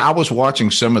 Yeah, I was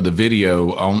watching some of the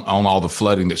video on all the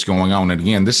flooding that's going on. And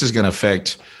again, this is going to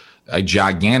affect a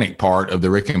gigantic part of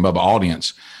the Rick and Bubba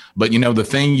audience. But, the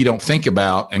thing you don't think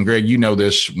about, and Greg, you know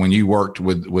this when you worked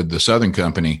with the Southern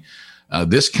Company,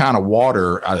 this kind of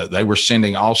water, they were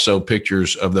sending also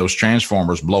pictures of those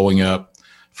transformers blowing up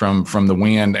from the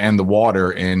wind and the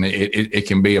water, and it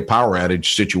can be a power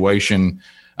outage situation.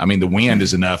 I mean, the wind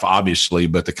is enough, obviously,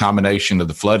 but the combination of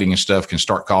the flooding and stuff can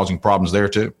start causing problems there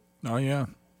too. Oh yeah,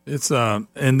 it's and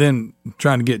then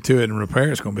trying to get to it and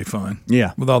repair it's going to be fun.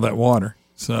 Yeah, with all that water.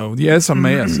 So yeah, it's a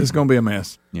mess. It's going to be a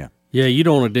mess. Yeah. Yeah, you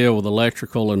don't want to deal with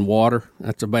electrical and water.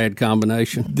 That's a bad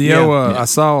combination.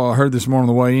 I heard this morning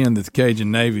on the way in that the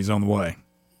Cajun Navy's on the way.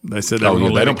 They said they were going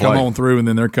to let it come on through, and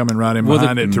then they're coming right in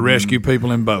behind it to rescue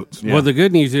people in boats. Yeah. Well, the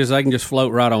good news is they can just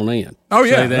float right on in. Oh,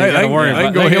 yeah. So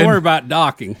they can worry about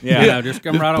docking. Yeah. Just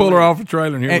come right on pull in. her off a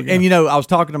trailer. And I was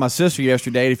talking to my sister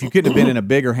yesterday. If you couldn't have been in a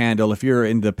bigger handle, if you're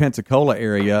in the Pensacola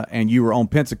area and you were on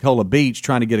Pensacola Beach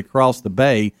trying to get across the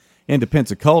bay into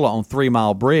Pensacola on 3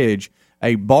 Mile Bridge,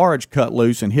 a barge cut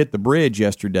loose and hit the bridge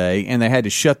yesterday, and they had to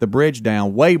shut the bridge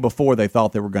down way before they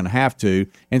thought they were going to have to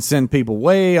and send people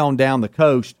way on down the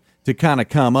coast to kind of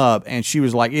come up. And she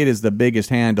was like, it is the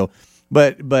biggest handle.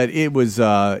 But it was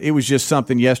just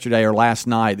something yesterday or last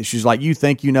night that she's like, you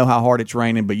think you know how hard it's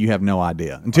raining, but you have no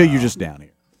idea until you're just down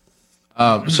here.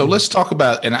 So let's talk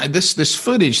about this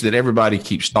footage that everybody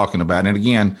keeps talking about. And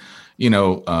again,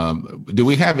 do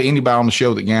we have anybody on the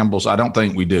show that gambles? I don't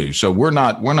think we do. So we're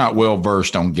not well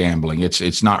versed on gambling.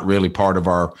 It's not really part of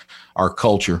our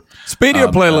culture. Speedy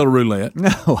will play a little roulette.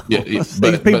 No,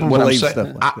 but what I'm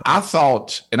saying, I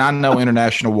thought, and I know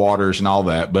international waters and all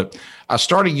that, but I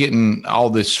started getting all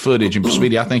this footage. And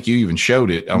Speedy, I think you even showed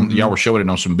it. Y'all were showing it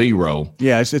on some B-roll.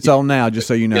 Yeah, it's on now, just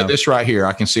so you know. Yeah, this right here,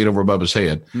 I can see it over Bubba's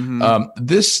head.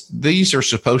 These are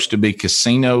supposed to be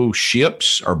casino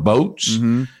ships or boats.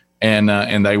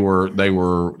 And they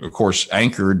were of course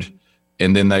anchored,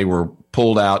 and then they were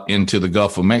pulled out into the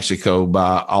Gulf of Mexico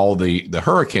by all the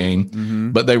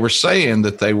hurricane. But they were saying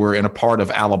that they were in a part of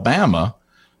Alabama,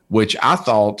 which I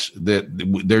thought that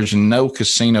there's no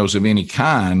casinos of any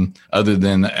kind other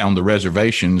than on the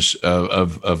reservations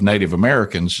of Native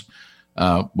Americans,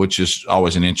 which is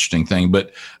always an interesting thing.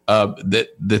 But that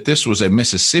this was a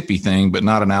Mississippi thing, but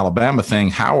not an Alabama thing.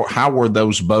 How were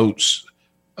those boats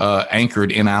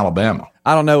anchored in Alabama?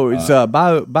 I don't know. It's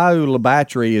Bayou La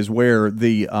Batterie is where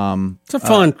the it's a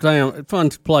fun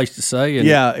place to say.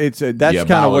 That's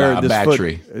kind of where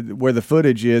where the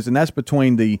footage is, and that's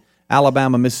between the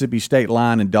Alabama Mississippi state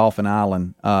line and Dauphin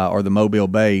Island or the Mobile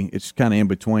Bay. It's kind of in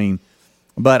between.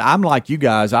 But I'm like you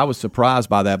guys. I was surprised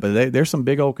by that. But there's some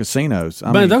big old casinos.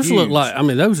 Those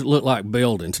look like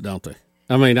buildings, don't they?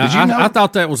 I mean, I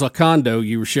thought that was a condo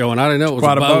you were showing. I didn't know it was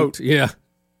a boat. Yeah.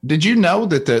 Did you know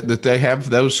that they have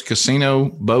those casino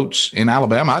boats in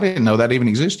Alabama? I didn't know that even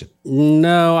existed.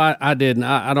 No, I didn't.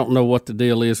 I don't know what the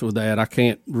deal is with that. I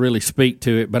can't really speak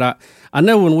to it. But I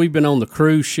know when we've been on the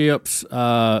cruise ships,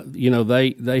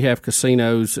 they have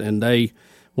casinos, and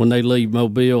when they leave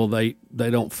Mobile, they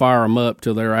don't fire them up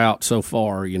till they're out so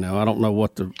far. I don't know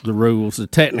what the rules, the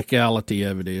technicality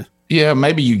of it is. Yeah,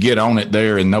 maybe you get on it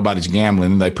there and nobody's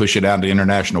gambling, and they push it out to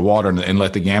international water and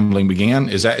let the gambling begin.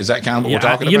 Is that kind of what we're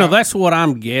talking about? That's what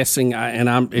I'm guessing,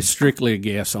 it's strictly a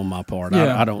guess on my part.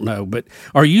 Yeah. I don't know. But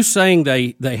are you saying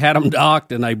they had them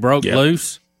docked and they broke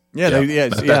loose? Yeah,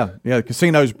 the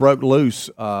casinos broke loose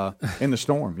in the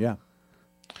storm. Yeah.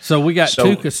 So we got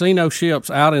two casino ships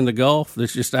out in the Gulf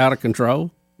that's just out of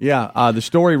control. Yeah, the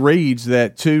story reads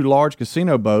that 2 large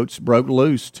casino boats broke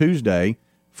loose Tuesday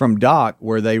from dock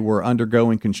where they were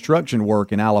undergoing construction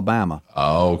work in Alabama.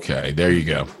 Okay, there you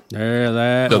go.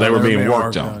 So they were being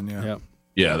worked on.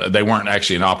 Yeah, they weren't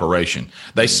actually in operation.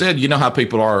 They said, you know how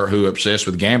people are who are obsessed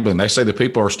with gambling. They say the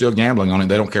people are still gambling on it.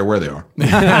 They don't care where they are.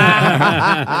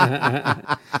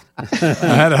 I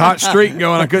had a hot streak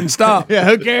going. I couldn't stop. Yeah,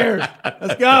 who cares?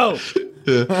 Let's go.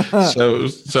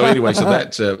 So anyway, so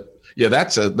that's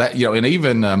and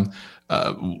even.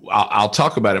 I'll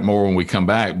talk about it more when we come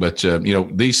back, but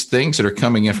these things that are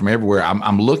coming in from everywhere.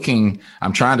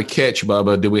 I'm trying to catch,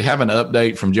 Bubba. Do we have an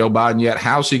update from Joe Biden yet?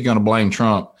 How's he going to blame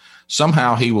Trump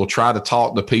somehow he will try to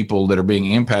talk the people that are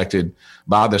being impacted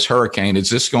by this hurricane. Is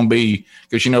this going to be,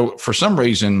 because, for some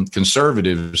reason,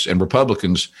 conservatives and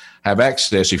Republicans have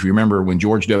access, if you remember when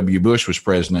George W. Bush was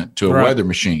president, to a weather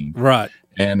machine. Right.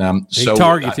 And he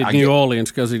targeted New Orleans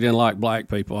because he didn't like black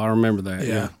people. I remember that.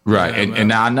 Yeah. Right. And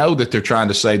now I know that they're trying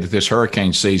to say that this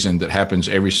hurricane season that happens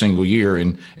every single year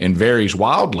and varies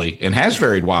wildly and has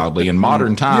varied wildly in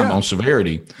modern time on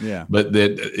severity. Yeah. But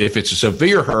that if it's a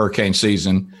severe hurricane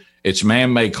season, it's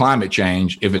man-made climate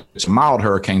change. If it's a mild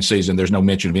hurricane season, there's no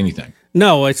mention of anything.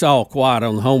 No, it's all quiet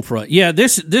on the home front. Yeah,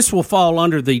 this will fall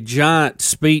under the giant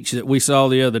speech that we saw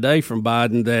the other day from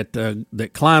Biden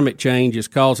that climate change is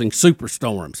causing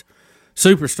superstorms.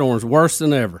 Superstorms worse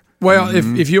than ever. Well,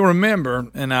 if you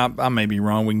remember, and I may be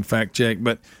wrong, we can fact check,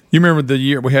 but you remember the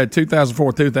year we had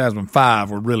 2004,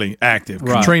 2005 were really active.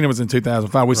 Right. Katrina was in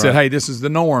 2005. We said, hey, this is the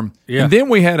norm. Yeah. And then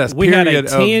we had a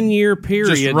 10-year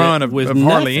period just run of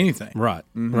hardly anything. Right.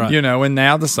 Right. And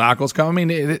now the cycles come. I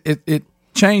mean, it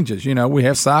changes. We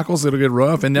have cycles that'll get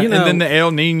rough, and then the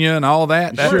El Nino and all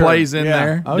that plays in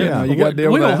there. Oh yeah, you got to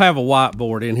deal with that. We don't have a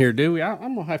whiteboard in here, do we?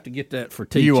 I'm gonna have to get that for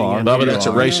teaching. You are, Bubba. That's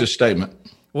a racist statement.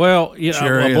 Well,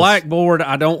 a blackboard,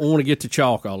 I don't want to get the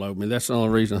chalk all over me. That's the only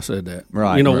reason I said that.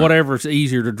 Right. Whatever's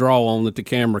easier to draw on that the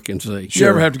camera can see. You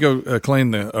ever have to go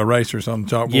clean the erasers on the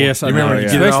chalkboard? Yes, I remember.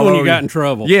 Especially when you got in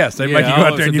trouble. Yes, they make you go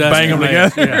out there and you bang them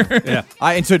together. Yeah.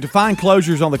 And so to find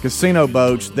closures on the casino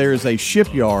boats, there is a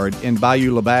shipyard in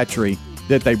Bayou La Batterie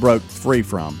that they broke free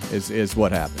from, is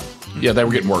what happened. Yeah, they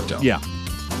were getting worked on. Yeah.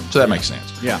 So that makes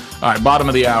sense. Yeah. All right, bottom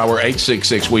of the hour,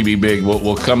 866-WE-BE-BIG.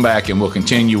 We'll come back and we'll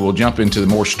continue. We'll jump into the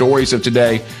more stories of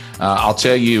today. I'll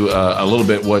tell you a little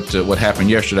bit what happened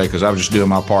yesterday because I was just doing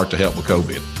my part to help with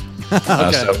COVID.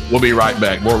 So we'll be right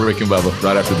back. More Rick and Bubba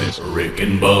right after this. Rick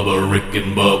and Bubba, Rick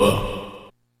and Bubba.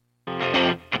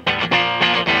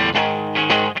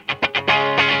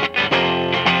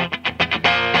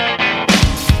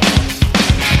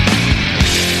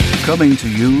 Coming to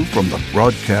you from the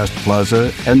Broadcast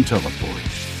Plaza and Teleport.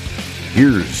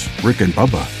 Here's Rick and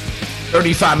Bubba.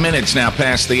 35 minutes now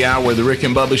past the hour. The Rick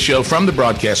and Bubba Show from the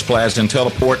Broadcast Plaza and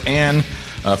Teleport and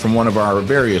from one of our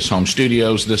various home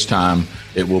studios. This time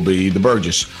it will be the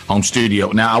Burgess home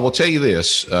studio. Now, I will tell you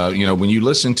this. When you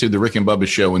listen to the Rick and Bubba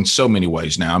Show in so many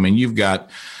ways now, I mean, you've got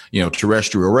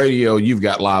terrestrial radio, you've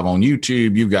got live on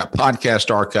YouTube, you've got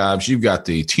podcast archives, you've got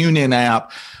the TuneIn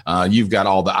app, you've got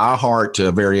all the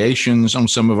iHeart variations on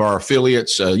some of our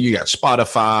affiliates, you got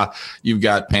Spotify, you've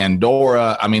got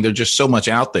Pandora. I mean, there's just so much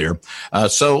out there.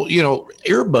 So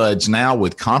earbuds now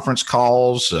with conference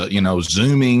calls,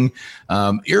 Zooming,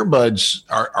 earbuds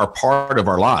are part of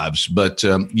our lives, but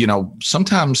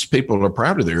sometimes people are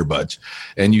proud of their earbuds,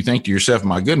 and you think to yourself,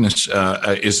 "My goodness,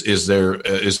 is there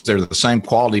the same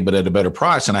quality but at a better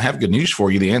price?" And I have good news for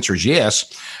you. The answer is yes.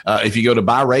 If you go to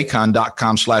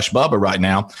buyraycon.com/Bubba right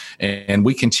now, and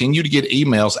we continue to get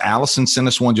emails. Allison sent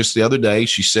us one just the other day.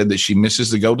 She said that she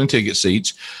misses the golden ticket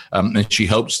seats, and she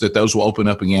hopes that those will open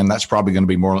up again. That's probably going to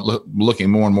be looking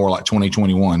more and more like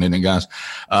 2021, isn't it, guys?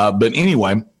 But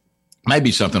anyway.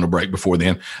 Maybe something will break before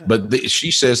then. But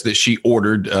she says that she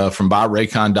ordered from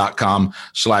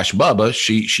buyraycon.com/Bubba.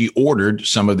 She ordered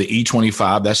some of the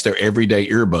E25. That's their everyday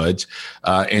earbuds.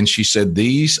 And she said,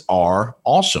 these are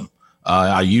awesome.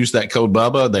 I used that code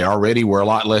Bubba. They already were a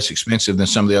lot less expensive than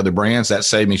some of the other brands. That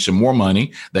saved me some more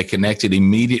money. They connected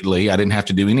immediately. I didn't have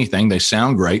to do anything. They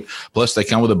sound great. Plus, they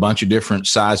come with a bunch of different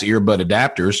size earbud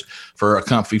adapters for a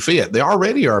comfy fit. They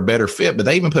already are a better fit, but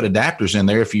they even put adapters in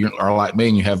there if you are like me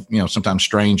and you have, sometimes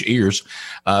strange ears.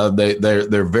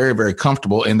 They're very, very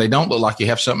comfortable, and they don't look like you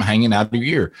have something hanging out of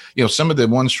your ear. Some of the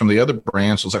ones from the other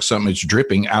brands looks like something that's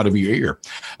dripping out of your ear.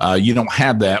 You don't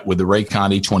have that with the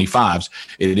Raycon E25s.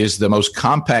 It is the most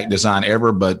compact design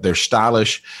ever, but they're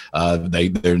stylish.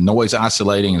 They're noise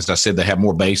isolating. As I said, they have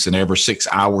more bass than ever, 6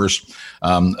 hours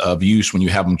of use when you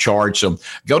have them charged. So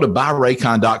go to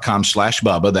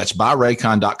buyraycon.com/Bubba. That's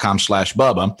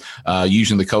buyraycon.com/Bubba.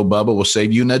 Using the code Bubba will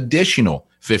save you an additional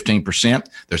 15%.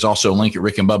 There's also a link at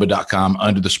rickandbubba.com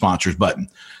under the sponsors button.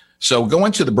 So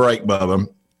going to the break, Bubba,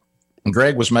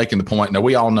 Greg was making the point. Now,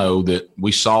 we all know that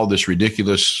we saw this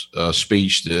ridiculous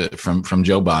speech from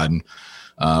Joe Biden,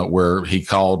 where he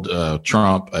called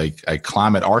Trump a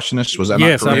climate arsonist. Was that not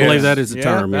correct? Yes, I believe that is the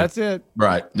term. That's it.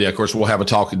 Right. Yeah, of course, we'll have a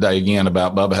talk today again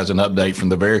about Bubba has an update from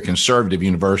the very conservative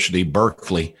university,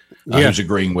 Berkeley. who's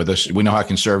agreeing with us. We know how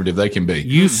conservative they can be.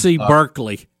 UC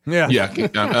Berkeley. Yeah,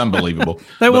 unbelievable.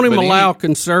 They won't even allow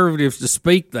conservatives to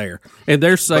speak there, and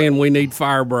they're saying we need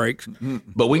fire breaks.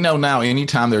 But we know now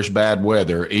anytime there's bad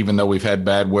weather, even though we've had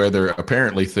bad weather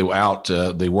apparently throughout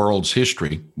the world's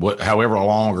history, however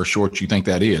long or short you think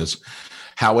that is.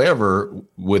 However,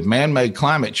 with man-made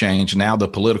climate change, now the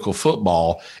political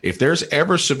football, if there's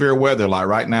ever severe weather, like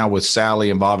right now with Sally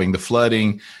involving the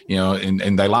flooding,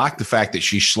 and they like the fact that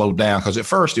she slowed down, because at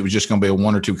first it was just going to be a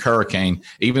 1 or 2 hurricane,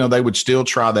 even though they would still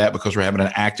try that because we're having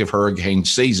an active hurricane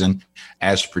season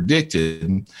as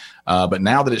predicted. But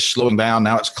now that it's slowing down,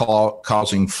 now it's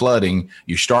causing flooding.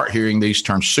 You start hearing these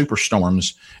terms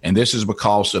superstorms, and this is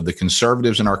because of the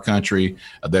conservatives in our country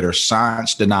that are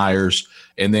science deniers.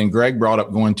 And then Greg brought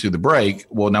up going to the break.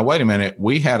 Well, now, wait a minute.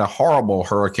 We had a horrible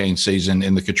hurricane season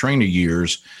in the Katrina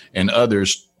years and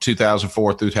others,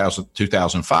 2004 through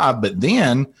 2005. But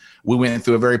then we went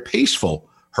through a very peaceful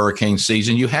hurricane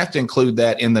season. You have to include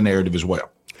that in the narrative as well.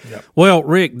 Yep. Well,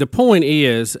 Rick, the point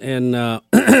is, and I'm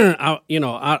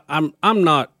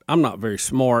not very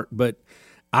smart, but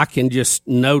I can just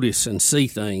notice and see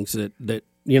things that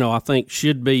I think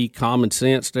should be common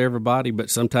sense to everybody,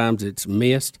 but sometimes it's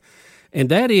missed. And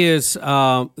that is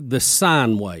the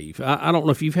sine wave. I don't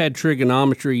know if you've had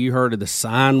trigonometry, you heard of the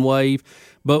sine wave,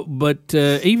 but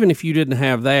even if you didn't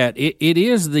have that, it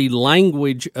is the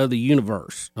language of the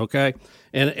universe, okay?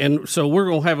 And so we're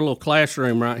going to have a little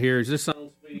classroom right here. Is this on?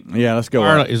 Yeah, let's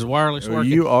go. Is wireless working?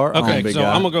 You are okay. On, big so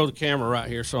guy. I'm gonna go to the camera right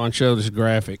here so I can show this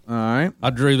graphic. All right. I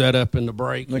drew that up in the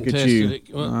break. Look and at you. It.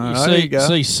 Well, you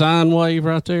see sine wave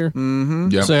right there. Mm-hmm.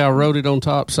 Yep. See, I wrote it on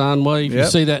top. Sine wave. Yep.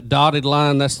 You see that dotted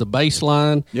line? That's the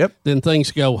baseline. Yep. Then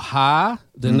things go high.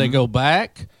 Then they go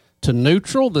back to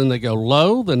neutral. Then they go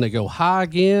low. Then they go high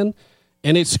again,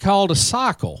 and it's called a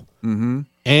cycle. Mm-hmm.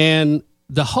 And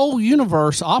the whole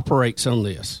universe operates on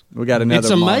this. We got another.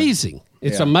 It's amazing.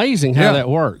 It's amazing how that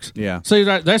works. Yeah. See,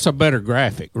 that's a better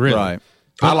graphic, really. Right.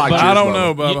 I don't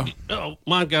know, Bubba.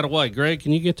 Mine got away. Greg,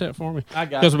 can you get that for me? I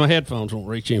got it. Because my headphones won't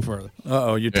reach any further.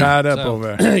 Uh-oh, you're tied up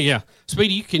over there. Yeah.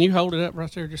 Speedy, can you hold it up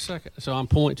right there just a second so I'm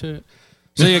pointing to it?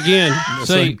 See, again.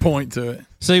 Point to it.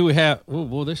 See, we have,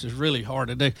 well, this is really hard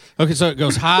to do. Okay, so it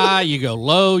goes high, you go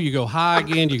low, you go high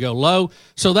again, you go low.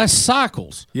 So that's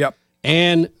cycles. Yep.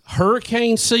 And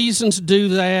hurricane seasons do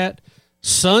that.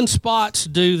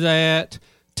 Sunspots do that.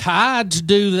 Tides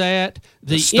do that.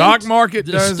 The stock market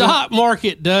does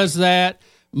that.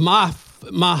 My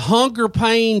hunger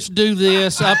pains do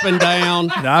this up and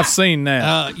down. I've seen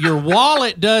that. Your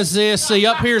wallet does this. See,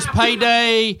 up here's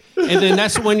payday, and then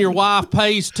that's when your wife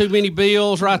pays too many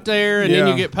bills right there, and then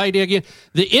you get payday again.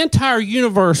 The entire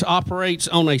universe operates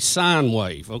on a sine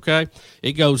wave, okay?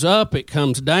 It goes up, it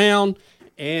comes down,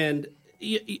 and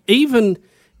even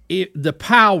the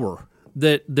power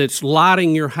that's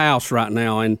lighting your house right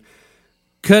now and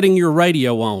cutting your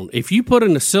radio on. If you put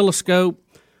an oscilloscope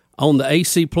on the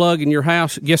AC plug in your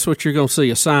house, guess what you're going to see?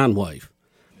 A sine wave.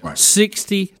 Right.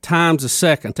 60 times a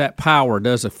second, that power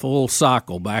does a full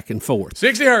cycle back and forth.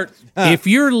 60 hertz. If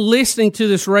you're listening to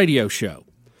this radio show,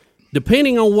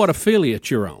 depending on what affiliate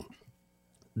you're on,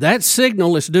 that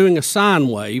signal is doing a sine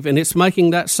wave, and it's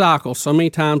making that cycle so many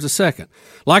times a second.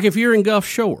 Like if you're in Gulf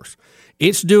Shores,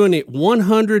 it's doing it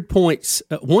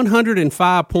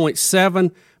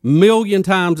 105.7 million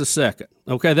times a second.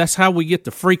 Okay, that's how we get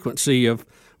the frequency of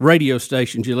radio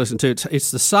stations you listen to. It's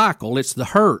the cycle. It's the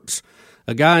hertz.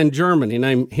 A guy in Germany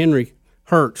named Henry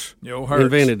Hertz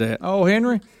invented that. Oh,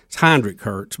 Henry? It's Heinrich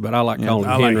Hertz, but I like calling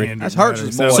him Henry. That's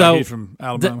Hertz's boy. So he's from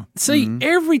Alabama.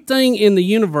 Everything in the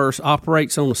universe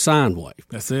operates on a sine wave.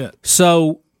 That's it.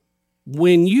 So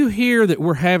when you hear that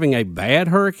we're having a bad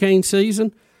hurricane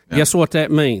season, guess what that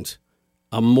means?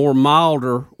 A more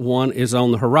milder one is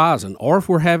on the horizon. Or if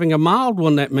we're having a mild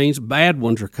one, that means bad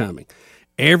ones are coming.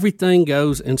 Everything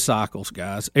goes in cycles,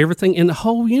 guys. Everything in the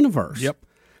whole universe. Yep.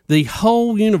 The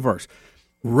whole universe.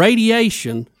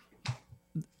 Radiation,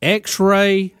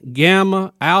 X-ray,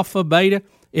 gamma, alpha, beta,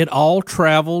 it all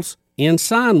travels in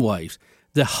sine waves.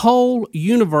 The whole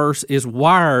universe is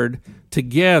wired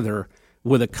together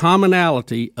with a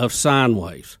commonality of sine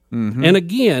waves. Mm-hmm. And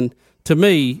again, to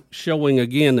me, showing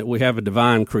again that we have a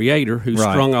divine creator who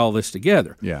strung all this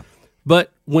together. Yeah.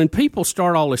 But when people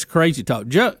start all this crazy talk,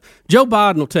 Joe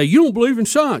Biden will tell you, you don't believe in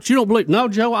science. You don't believe. No,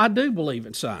 Joe, I do believe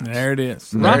in science. There it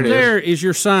is. Right there is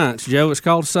your science, Joe. It's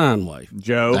called a sine wave.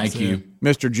 Joe. Thank you.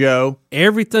 Mr. Joe.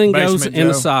 Everything goes in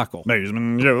a cycle.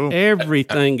 Basement Joe.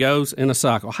 Everything goes in a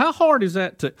cycle. How hard is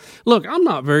that to – look, I'm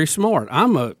not very smart.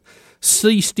 I'm a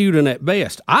C student at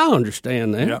best. I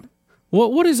understand that. Yep.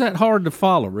 What is that hard to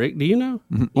follow, Rick? Do you know?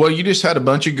 Well, you just had a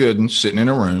bunch of good ones sitting in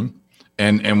a room,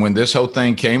 and when this whole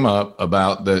thing came up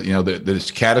about this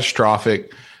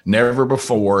catastrophic, never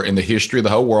before in the history of the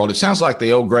whole world. It sounds like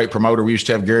the old great promoter we used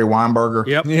to have, Gary Weinberger.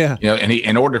 Yep. Yeah. And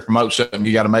in order to promote something,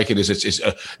 you got to make it it's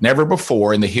never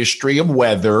before in the history of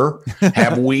weather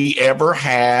have we ever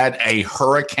had a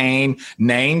hurricane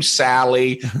named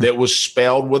Sally that was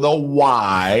spelled with a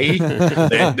Y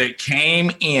that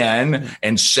came in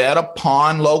and set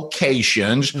upon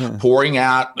locations, pouring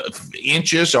out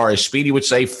inches, or as Speedy would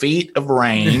say, feet of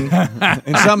rain.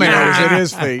 In some areas, it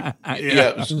is feet.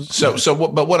 Yeah.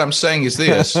 But what I'm saying is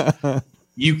this: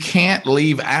 you can't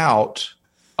leave out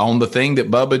on the thing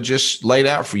that Bubba just laid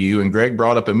out for you, and Greg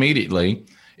brought up immediately.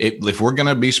 If we're going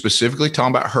to be specifically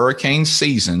talking about hurricane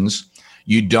seasons,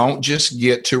 you don't just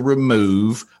get to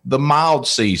remove the mild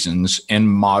seasons in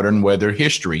modern weather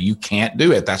history. You can't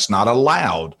do it. That's not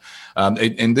allowed.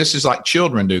 And this is like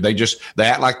children do. They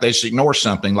act like they just ignore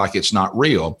something like it's not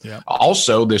real. Yeah.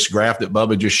 Also, this graph that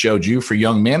Bubba just showed you for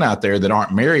young men out there that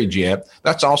aren't married yet,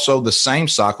 that's also the same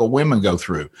cycle women go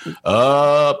through,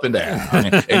 up and down.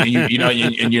 and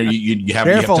you have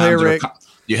Careful here, Rick.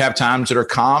 You have times that are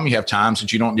calm. You have times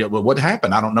that you don't. Well, what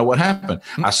happened? I don't know what happened.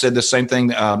 I said the same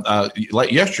thing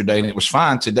late yesterday, and it was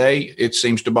fine. Today, it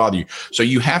seems to bother you. So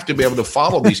you have to be able to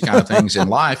follow these kind of things in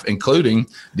life, including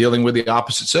dealing with the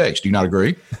opposite sex. Do you not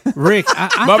agree, Rick?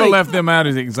 Bubba left them out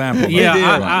as examples.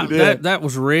 Yeah, that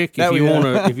was Rick. If you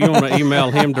want to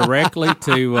email him directly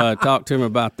to talk to him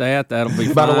about that, that'll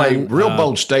be. By fine. the way, real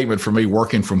bold statement for me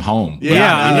working from home.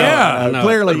 I know.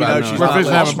 Clearly, We're she's supposed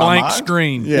to have a blank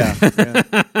screen. Yeah.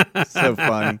 So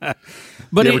funny.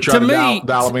 But to me,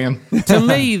 dial in? To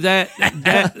me, that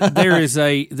there is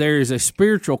a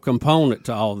spiritual component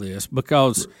to all this,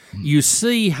 because you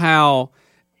see how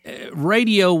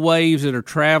radio waves that are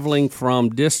traveling from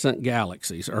distant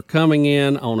galaxies are coming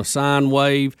in on a sine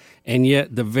wave, and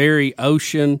yet the very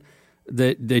ocean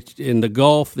that in the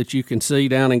Gulf that you can see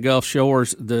down in Gulf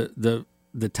Shores,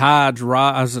 the tides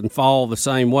rise and fall the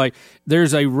same way.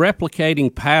 There's a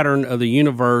replicating pattern of the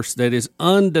universe that is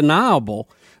undeniable,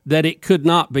 that it could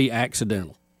not be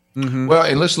accidental. Mm-hmm. Well,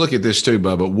 and let's look at this too,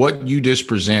 Bubba. What you just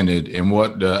presented and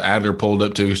what Adler pulled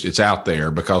up to, it's out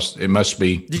there because it must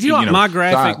be. Did you like my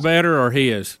graphic better or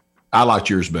his? I liked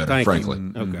yours better, Thank frankly.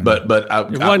 you. Okay. But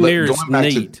it wasn't near as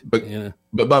neat.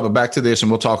 But Bubba, back to this, and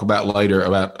we'll talk about later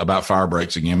about fire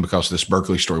breaks again, because of this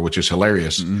Berkeley story, which is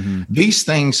hilarious. Mm-hmm. These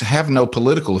things have no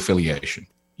political affiliation,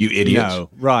 you idiots. No,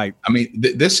 right. I mean,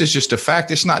 this is just a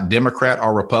fact. It's not Democrat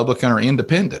or Republican or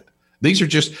independent. This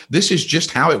is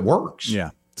just how it works. Yeah.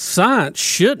 Science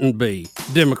shouldn't be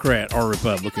Democrat or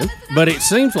Republican, but it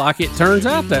seems like it turns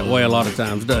out that way a lot of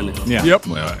times, doesn't it? Yeah. Yep.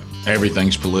 Well,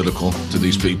 everything's political to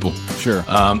these people. Sure.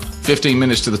 15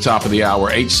 minutes to the top of the hour.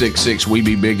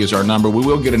 866-WE-BE-BIG is our number. We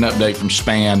will get an update from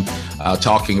Span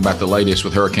talking about the latest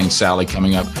with Hurricane Sally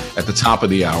coming up at the top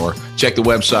of the hour. Check the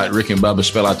website, Rick and Bubba,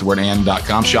 spell out the word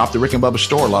and.com. Shop the Rick and Bubba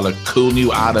store. A lot of cool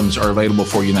new items are available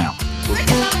for you now.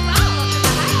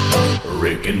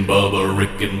 Rick and Bubba,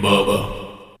 Rick and Bubba.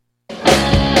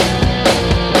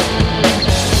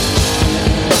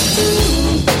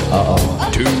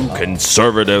 Two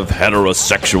conservative,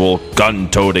 heterosexual,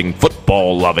 gun-toting,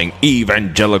 football-loving,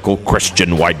 evangelical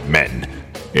Christian white men.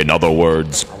 In other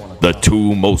words, the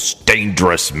two most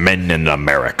dangerous men in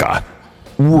America,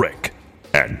 Rick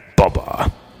and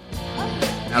Bubba.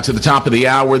 Now to the top of the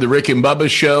hour, the Rick and Bubba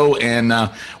Show,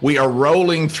 and we are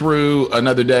rolling through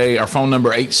another day. Our phone number,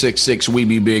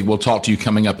 866-WE-BE-BIG. We'll talk to you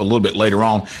coming up a little bit later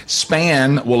on.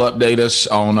 Span will update us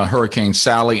on Hurricane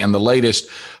Sally and the latest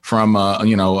from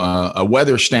a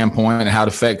weather standpoint and how it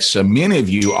affects many of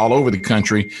you all over the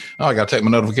country. Oh, I got to take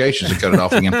my notifications and cut it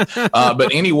off again.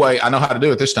 But anyway, I know how to do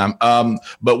it this time.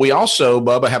 But we also,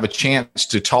 Bubba, have a chance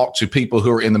to talk to people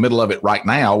who are in the middle of it right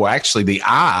now. Well, actually, the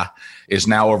eye is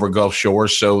now over Gulf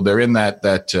Shores, so they're in that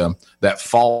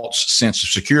false sense of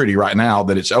security right now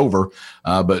that it's over.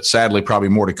 But sadly, probably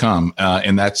more to come.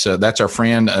 And that's our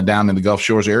friend down in the Gulf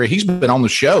Shores area. He's been on the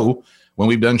show when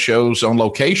we've done shows on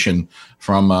location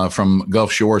from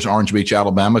Gulf Shores, Orange Beach,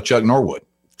 Alabama. Chuck Norwood.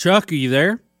 Chuck, are you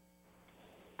there?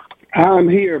 I'm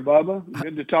here, Bubba.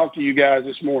 Good to talk to you guys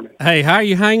this morning. Hey, how are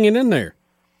you hanging in there?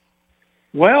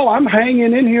 Well, I'm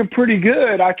hanging in here pretty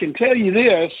good. I can tell you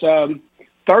this.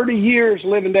 30 years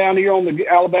living down here on the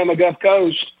Alabama Gulf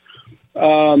Coast,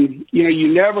 you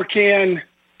never can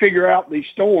figure out these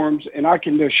storms, and I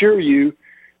can assure you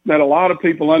that a lot of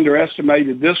people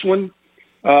underestimated this one,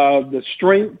 the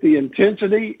strength, the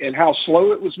intensity, and how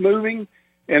slow it was moving.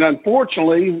 And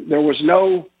unfortunately, there was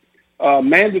no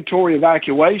mandatory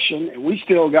evacuation, and we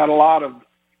still got a lot of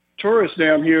tourists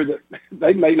down here that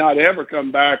they may not ever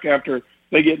come back after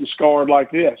they get scarred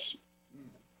like this.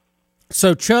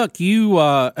 So, Chuck, you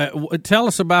tell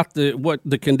us about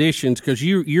the conditions, because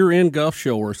you're in Gulf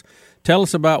Shores. Tell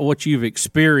us about what you've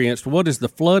experienced. What is the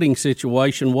flooding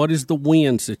situation? What is the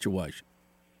wind situation?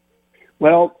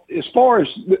 Well, as far as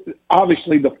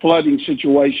obviously the flooding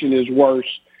situation is worse.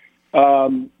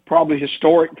 Probably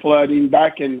historic flooding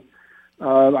back in,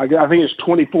 I think it's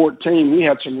 2014. We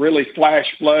had some really flash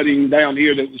flooding down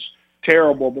here that was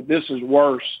terrible, but this is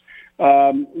worse.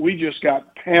 We just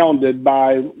got pounded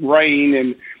by rain,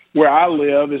 and where I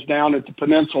live is down at the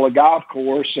Peninsula Golf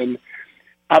Course, and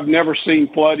I've never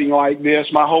seen flooding like this.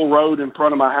 My whole road in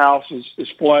front of my house is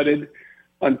flooded.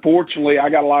 Unfortunately, I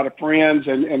got a lot of friends,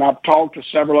 and I've talked to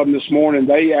several of them this morning.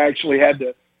 They actually had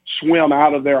to swim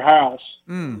out of their house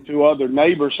to other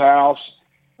neighbors' house.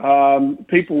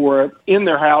 People were in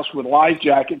their house with life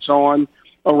jackets on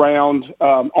around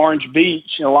Orange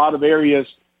Beach. In a lot of areas,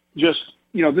 just,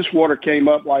 this water came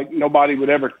up like nobody would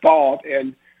ever thought.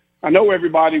 And I know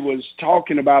everybody was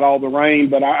talking about all the rain,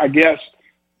 but I guess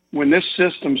when this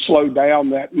system slowed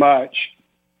down that much,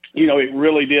 it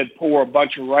really did pour a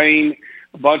bunch of rain,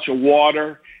 a bunch of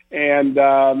water. And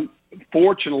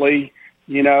fortunately,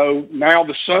 now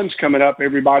the sun's coming up,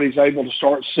 everybody's able to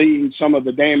start seeing some of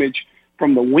the damage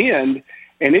from the wind.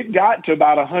 And it got to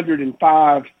about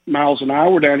 105 miles an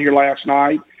hour down here last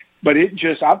night. But I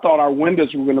thought our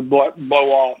windows were going to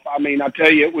blow off. I mean, I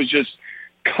tell you, it was just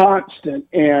constant.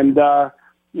 And,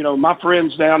 my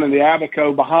friends down in the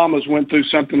Abaco, Bahamas, went through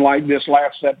something like this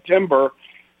last September.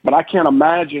 But I can't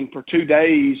imagine for 2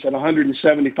 days at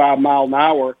 175 miles an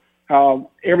hour how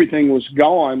everything was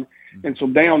gone. And so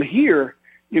down here,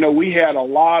 we had a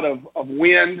lot of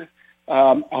wind, a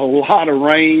lot of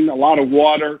rain, a lot of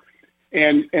water,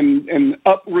 and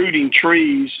uprooting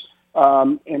trees.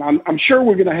 And I'm sure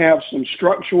we're going to have some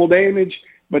structural damage,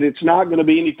 but it's not going to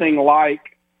be anything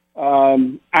like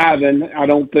Ivan. I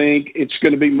don't think. It's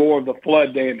going to be more of the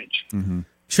flood damage. Mm-hmm.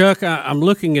 Chuck, I'm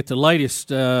looking at the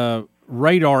latest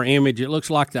radar image. It looks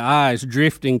like the eye is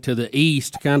drifting to the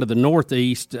east, kind of the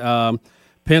northeast.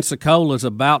 Pensacola's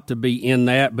about to be in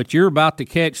that, but you're about to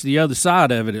catch the other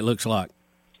side of it, it looks like.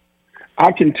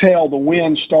 I can tell the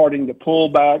wind starting to pull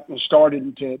back and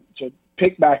starting to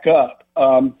pick back up.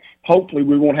 Hopefully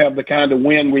we won't have the kind of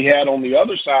wind we had on the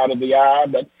other side of the eye,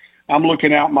 but I'm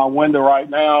looking out my window right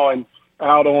now, and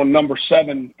out on number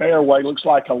 7 fairway, looks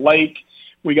like a lake.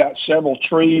 We got several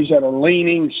trees that are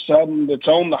leaning, some that's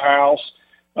on the house.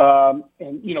 And,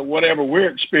 whatever we're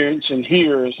experiencing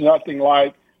here is nothing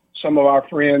like some of our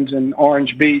friends in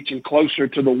Orange Beach and closer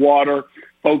to the water,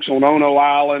 folks on Ono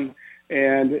Island.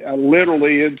 And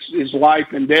literally it's life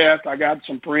and death. I got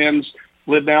some friends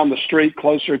live down the street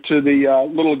closer to the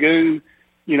Little Lagoon.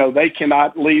 They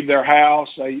cannot leave their house.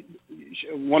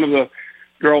 One of the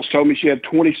girls told me she had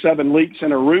 27 leaks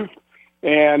in her roof,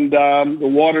 and the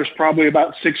water's probably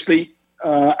about 6 feet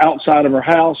outside of her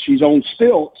house. She's on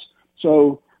stilts,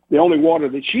 so the only water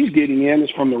that she's getting in is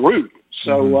from the roof.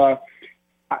 So,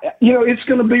 it's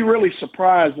going to be really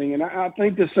surprising, and I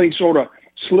think this thing sort of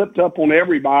slipped up on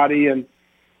everybody, and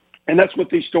that's what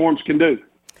these storms can do.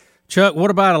 Chuck,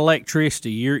 what about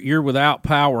electricity? You're without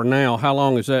power now. How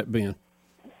long has that been?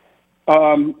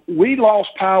 We lost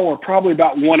power probably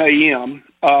about 1 a.m.,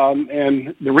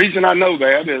 and the reason I know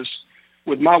that is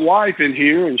with my wife in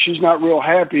here, and she's not real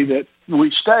happy that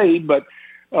we stayed, but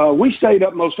we stayed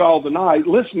up most all the night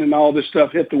listening to all this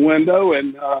stuff hit the window,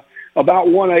 and about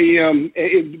 1 a.m.,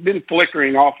 it'd been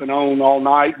flickering off and on all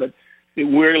night, but it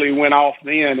really went off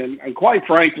then. And quite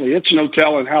frankly, it's no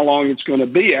telling how long it's going to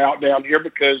be out down here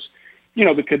because,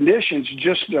 the conditions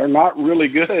just are not really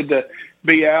good to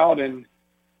be out and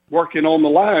working on the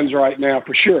lines right now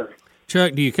for sure.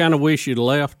 Chuck, do you kind of wish you'd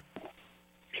left?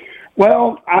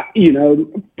 Well,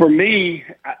 for me,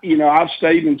 I've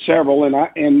stayed in several,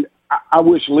 and I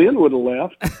wish Lynn would have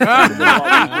left.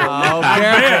 I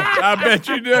bet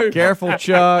you do. Careful,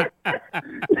 Chuck.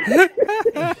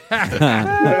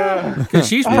 Because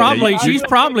she's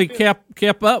probably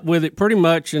kept up with it pretty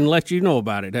much and let you know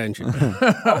about it, hasn't she?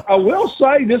 I will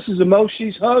say this is the most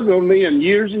she's hugged on me in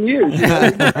years and years.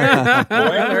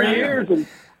 Well, years. And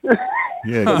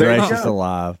good gracious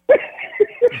alive.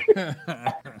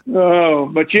 Oh,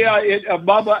 but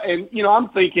Bubba, and I'm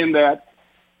thinking that.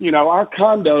 Our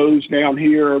condos down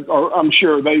here are, I'm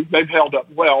sure they've held up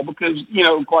well because,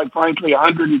 quite frankly,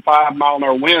 105 mile an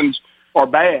hour winds are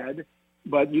bad,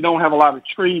 but you don't have a lot of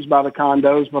trees by the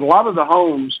condos. But a lot of the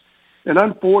homes, and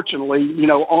unfortunately,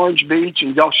 Orange Beach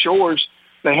and Gulf Shores,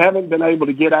 they haven't been able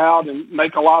to get out and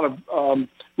make a lot of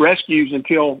rescues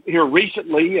until here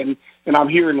recently. And I'm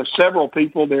hearing of several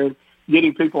people, they're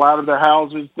getting people out of their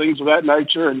houses, things of that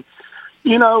nature. And,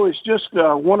 you know, it's just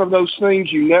one of those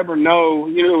things you never know.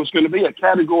 You know, it's going to be a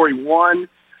Category 1.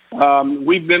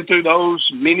 We've been through those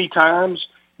many times.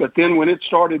 But then when it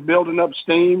started building up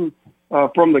steam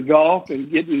from the Gulf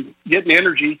and getting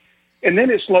energy, and then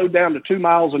it slowed down to 2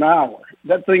 miles an hour.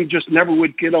 That thing just never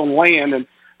would get on land, and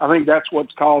I think that's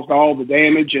what's caused all the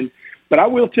damage. But I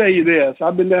will tell you this,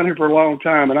 I've been down here for a long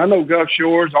time, and I know Gulf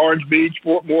Shores, Orange Beach,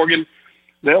 Fort Morgan,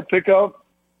 they'll pick up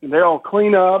and they'll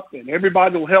clean up, and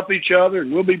everybody will help each other,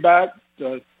 and we'll be back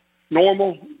to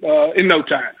normal in no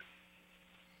time.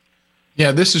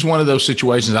 Yeah, this is one of those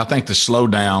situations. I think the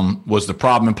slowdown was the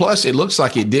problem. And plus, it looks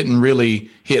like it didn't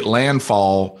really hit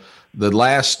landfall. The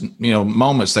last,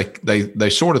 moments, they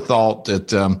sort of thought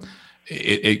that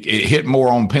it hit more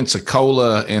on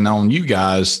Pensacola and on you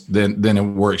guys than it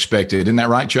were expected. Isn't that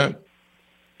right, Chuck?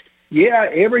 Yeah,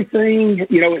 everything,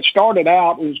 it started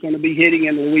out, it was going to be hitting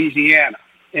in Louisiana.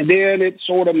 And then it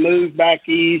sort of moved back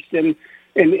east in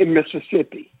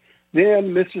Mississippi.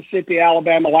 Then Mississippi,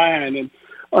 Alabama line. And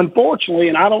unfortunately,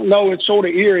 and I don't know, it's sort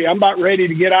of eerie. I'm about ready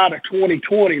to get out of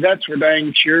 2020. That's for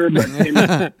dang sure.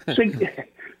 But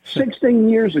 16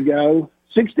 years ago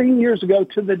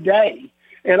to the day,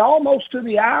 and almost to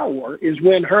the hour, is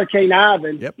when Hurricane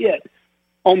Ivan hit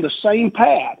on the same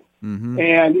path. Mm-hmm.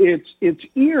 And it's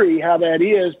eerie how that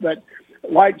is. But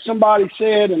like somebody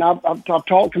said, and I've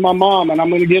talked to my mom, and I'm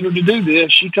going to get her to do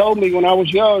this. She told me when I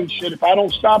was young, she said, if I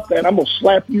don't stop that, I'm going to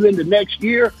slap you into next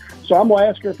year. So I'm going to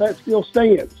ask her if that still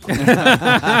stands. Chuck,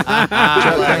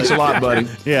 thanks a lot, buddy.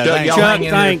 Yeah, Chuck,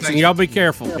 thanks, and y'all be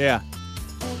careful. Yeah.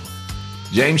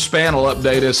 James Spann will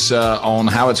update us on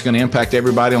how it's going to impact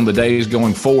everybody on the days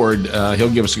going forward.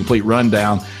 He'll give us a complete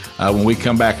rundown when we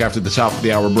come back after the top of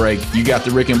the hour break. You got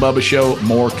the Rick and Bubba Show.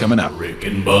 More coming up. Rick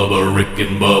and Bubba, Rick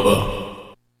and Bubba.